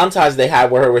montage they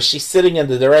had with her, where she's sitting in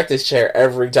the director's chair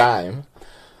every time.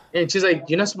 And she's like,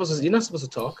 you're not supposed to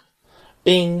talk.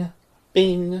 Bing,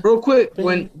 bing. Real quick, bing.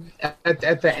 When at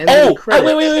the end of the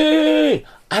credits. Wait.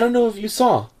 I don't know if you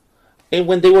saw, and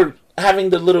when they were having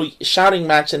the little shouting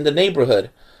match in the neighborhood,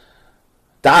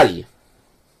 Dottie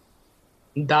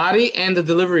and the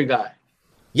delivery guy.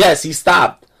 Yes, he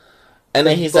stopped. And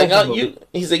then he's like, "Oh, you."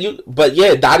 He's like, "You." But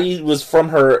yeah, Dottie was from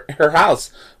her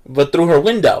house, but through her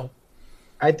window.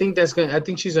 I think that's gonna. I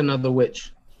think she's another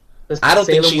witch. I don't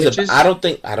think she's. I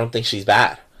don't think she's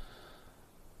bad.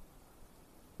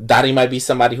 Dottie might be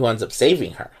somebody who ends up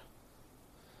saving her.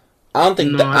 I don't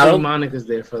think. No, I think Monica's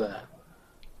there for that.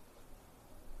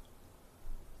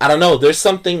 I don't know. There's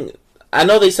something. I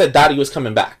know they said Dottie was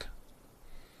coming back,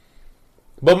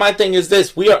 but my thing is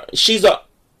this: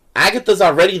 Agatha's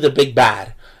already the big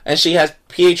bad, and she has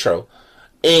Pietro.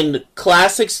 In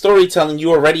classic storytelling,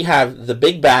 you already have the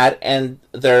big bad and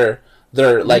their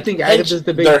like Agatha's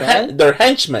the big bad? Their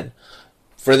henchmen.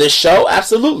 For this show,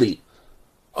 absolutely.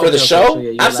 For the show,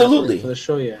 absolutely. For the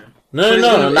show, yeah. No.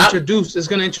 It's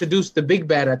going to introduce the big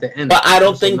bad at the end. But I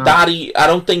don't think Dottie. I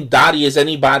don't think Dottie is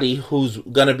anybody who's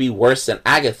going to be worse than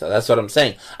Agatha. That's what I'm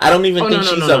saying. I don't even think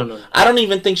she's I don't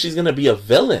even think she's going to be a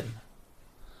villain.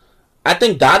 I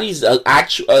think Dottie's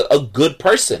a good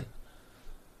person.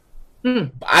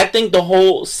 I think the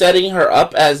whole setting her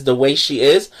up as the way she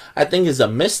is, I think is a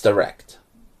misdirect.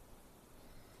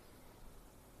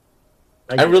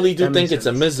 I really do think it's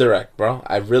a misdirect, bro.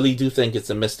 I really do think it's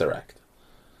a misdirect.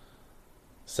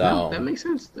 So no, that makes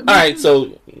sense. All right,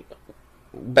 so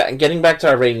getting back to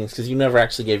our ratings, because you never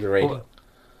actually gave your rating.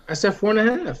 I said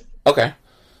 4.5. Okay.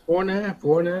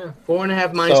 4.5.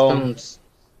 4.5 milestones.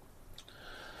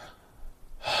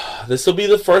 This will be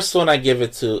the first one I give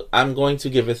it to. I'm going to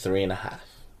give it 3.5.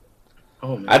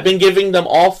 Oh man. I've been giving them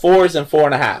all 4s and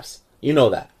 4.5s. You know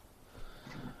that.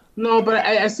 No, but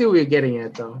I see what you're getting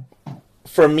at, though.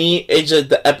 For me,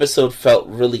 the episode felt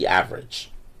really average.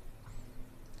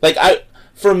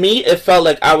 For me, it felt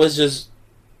like I was just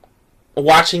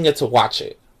watching it to watch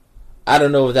it. I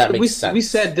don't know if that makes sense. We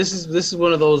said this is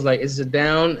one of those, like, it's a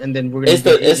down, and then we're gonna. It's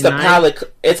the palate.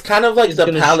 It's kind of like the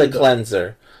palate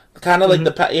cleanser. Kind of like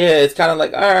it's kind of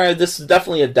like, all right, this is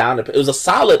definitely a down. It was a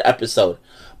solid episode,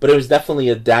 but it was definitely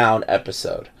a down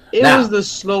episode. It was the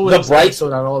slowest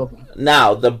episode out of all of them.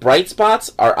 Now, the bright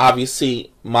spots are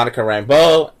obviously Monica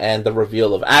Rambeau and the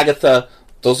reveal of Agatha.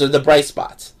 Those are the bright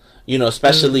spots.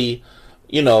 Especially,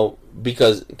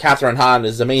 because Kathryn Hahn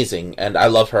is amazing, and I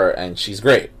love her, and she's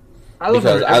great. I love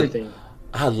her everything.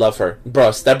 I love her.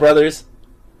 Bro, Step Brothers.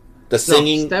 The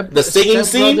singing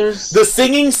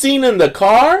scene in the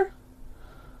car.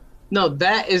 No,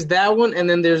 that is that one, and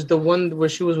then there's the one where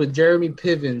she was with Jeremy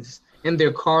Pivens and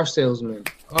their car salesman.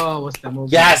 Oh, what's that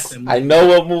movie? Yes, I know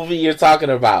what movie you're talking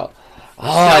about.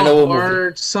 I know what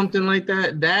movie. Something like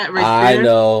that. That right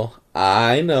there.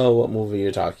 I know what movie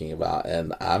you're talking about,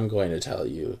 and I'm going to tell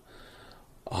you.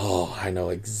 Oh, I know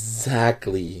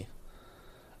exactly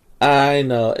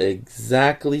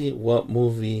what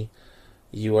movie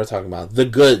you are talking about. The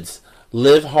Goods.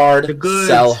 Live hard,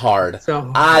 sell hard.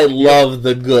 I love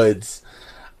The Goods.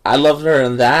 I love her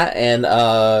in that, and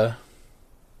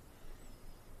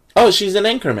she's an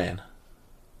Anchorman.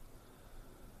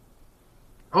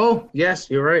 Oh, yes,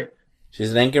 you're right.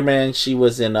 She's an Anchorman. She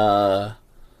was in Our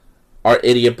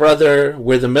Idiot Brother,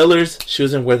 We're the Millers. She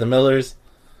was in We're the Millers.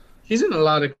 She's in a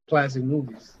lot of classic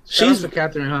movies. She's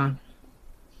Kathryn Hahn.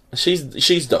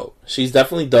 She's dope. She's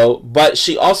definitely dope. But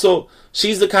she's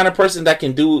the kind of person that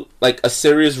can do like a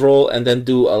serious role and then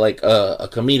do a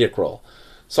comedic role.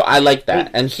 So I like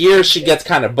that. And here she gets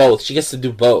kind of both. She gets to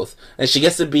do both, and she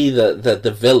gets to be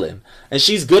the villain. And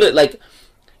she's good at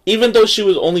even though she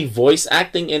was only voice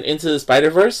acting in Into the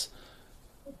Spider-Verse,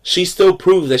 she still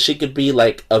proved that she could be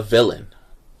like a villain.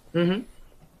 Mm-hmm.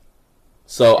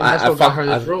 So I fuck her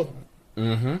this role.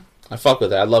 Mm-hmm. I fuck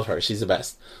with her. I love her. She's the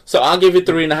best. So I'll give it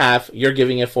 3.5. You're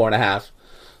giving it 4.5.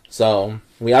 So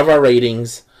we have our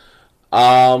ratings.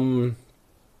 Any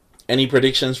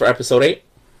predictions for episode 8?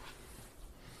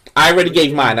 I already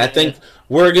gave mine. I think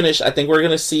we're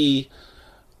gonna see,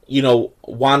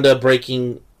 Wanda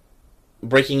breaking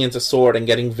into Sword and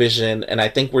getting Vision, and I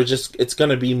think it's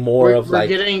gonna be more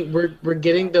we're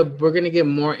gonna get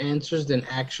more answers than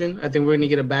action. I think we're gonna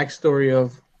get a backstory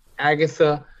of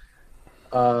Agatha,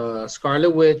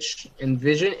 Scarlet Witch, and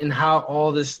Vision, and how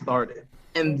all this started.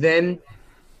 And then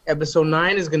episode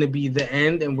 9 is going to be the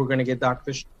end, and we're going to get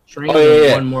Doctor Strange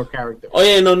and one more character. Oh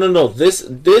yeah, no.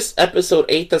 This episode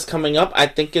 8 that's coming up, I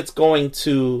think it's going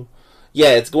to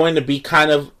be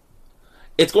kind of.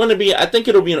 It's going to be. I think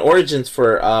it'll be an origins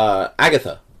for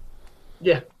Agatha.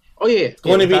 Yeah. Oh yeah. It's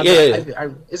going to be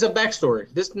it's a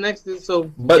backstory. This next be a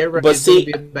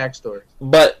backstory.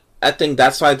 But I think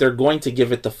that's why they're going to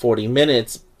give it the 40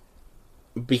 minutes,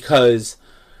 because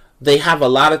they have a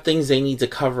lot of things they need to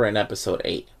cover in episode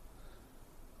 8.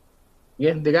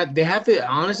 Yeah, they have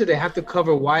to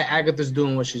cover why Agatha's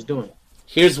doing what she's doing.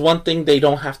 Here's one thing they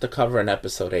don't have to cover in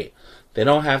episode 8. They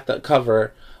don't have to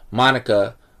cover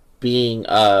Monica being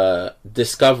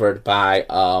discovered by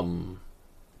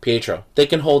Pietro. They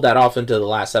can hold that off into the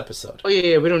last episode. Oh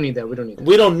yeah, we don't need that. We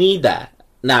don't need that.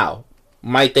 Now,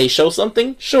 might they show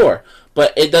something? Sure,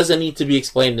 but it doesn't need to be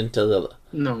explained until the.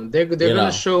 No, they're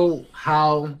gonna show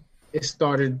how it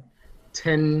started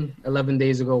 10, 11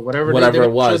 days ago, whatever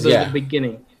it was. The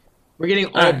beginning. We're getting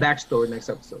all backstory next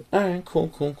episode. All right,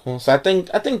 cool. So I think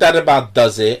that about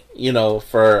does it.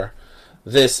 For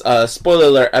this spoiler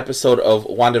alert episode of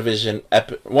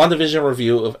WandaVision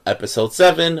review of episode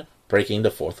 7, Breaking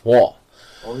the Fourth Wall.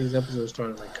 All these episodes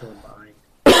started like coming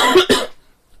behind.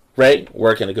 Ray,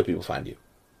 where can the good people find you?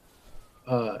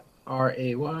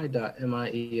 ray.miesses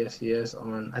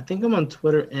on. I think I'm on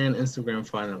Twitter and Instagram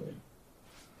finally.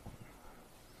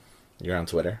 You're on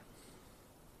Twitter?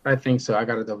 I think so. I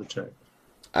gotta double check.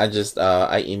 I just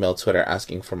I emailed Twitter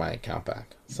asking for my account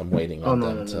back, so I'm waiting on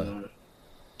them to. No.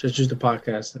 Just use the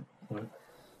podcast.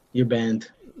 You're banned.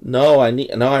 No, I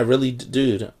really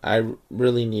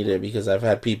need it because I've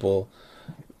had people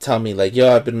tell me like,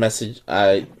 "Yo, I've been messaged.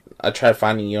 I tried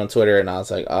finding you on Twitter," and I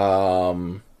was like,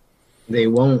 They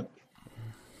won't.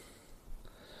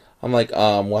 I'm like,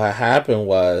 what happened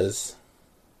was.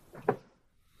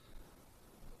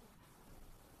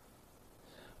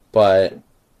 But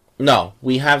no,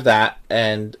 we have that,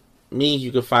 and me,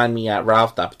 you can find me at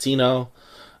Ralph.Patino.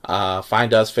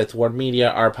 Find us, Fifth Ward Media,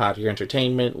 Our Pod Here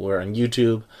Entertainment. We're on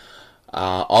YouTube,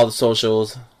 all the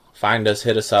socials. Find us,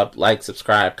 hit us up, like,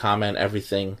 subscribe, comment,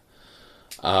 everything.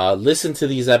 Listen to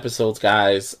these episodes,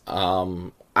 guys.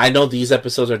 I know these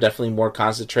episodes are definitely more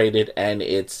concentrated, and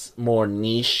it's more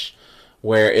niche,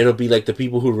 where it'll be like the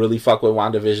people who really fuck with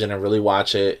WandaVision and really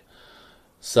watch it.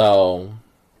 So...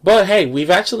 But hey, we've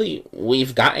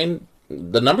gotten,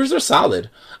 the numbers are solid.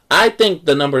 I think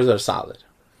the numbers are solid.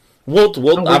 We're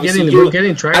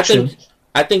getting traction.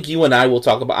 I think you and I will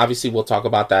talk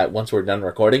about that once we're done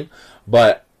recording.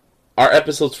 But our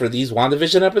episodes for these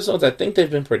WandaVision episodes, I think they've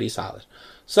been pretty solid.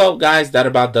 So guys, that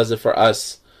about does it for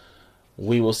us.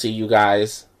 We will see you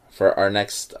guys for our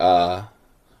next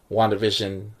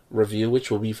WandaVision review,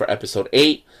 which will be for episode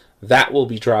 8. That will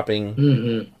be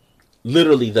dropping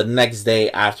literally the next day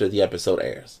after the episode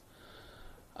airs.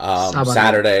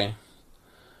 Saturday.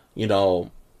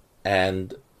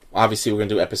 And obviously we're going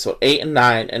to do episode 8 and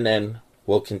 9, and then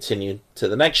we'll continue to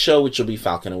the next show, which will be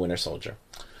Falcon and Winter Soldier.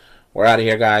 We're out of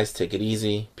here, guys. Take it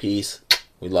easy. Peace.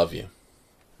 We love you.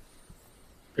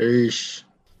 Peace.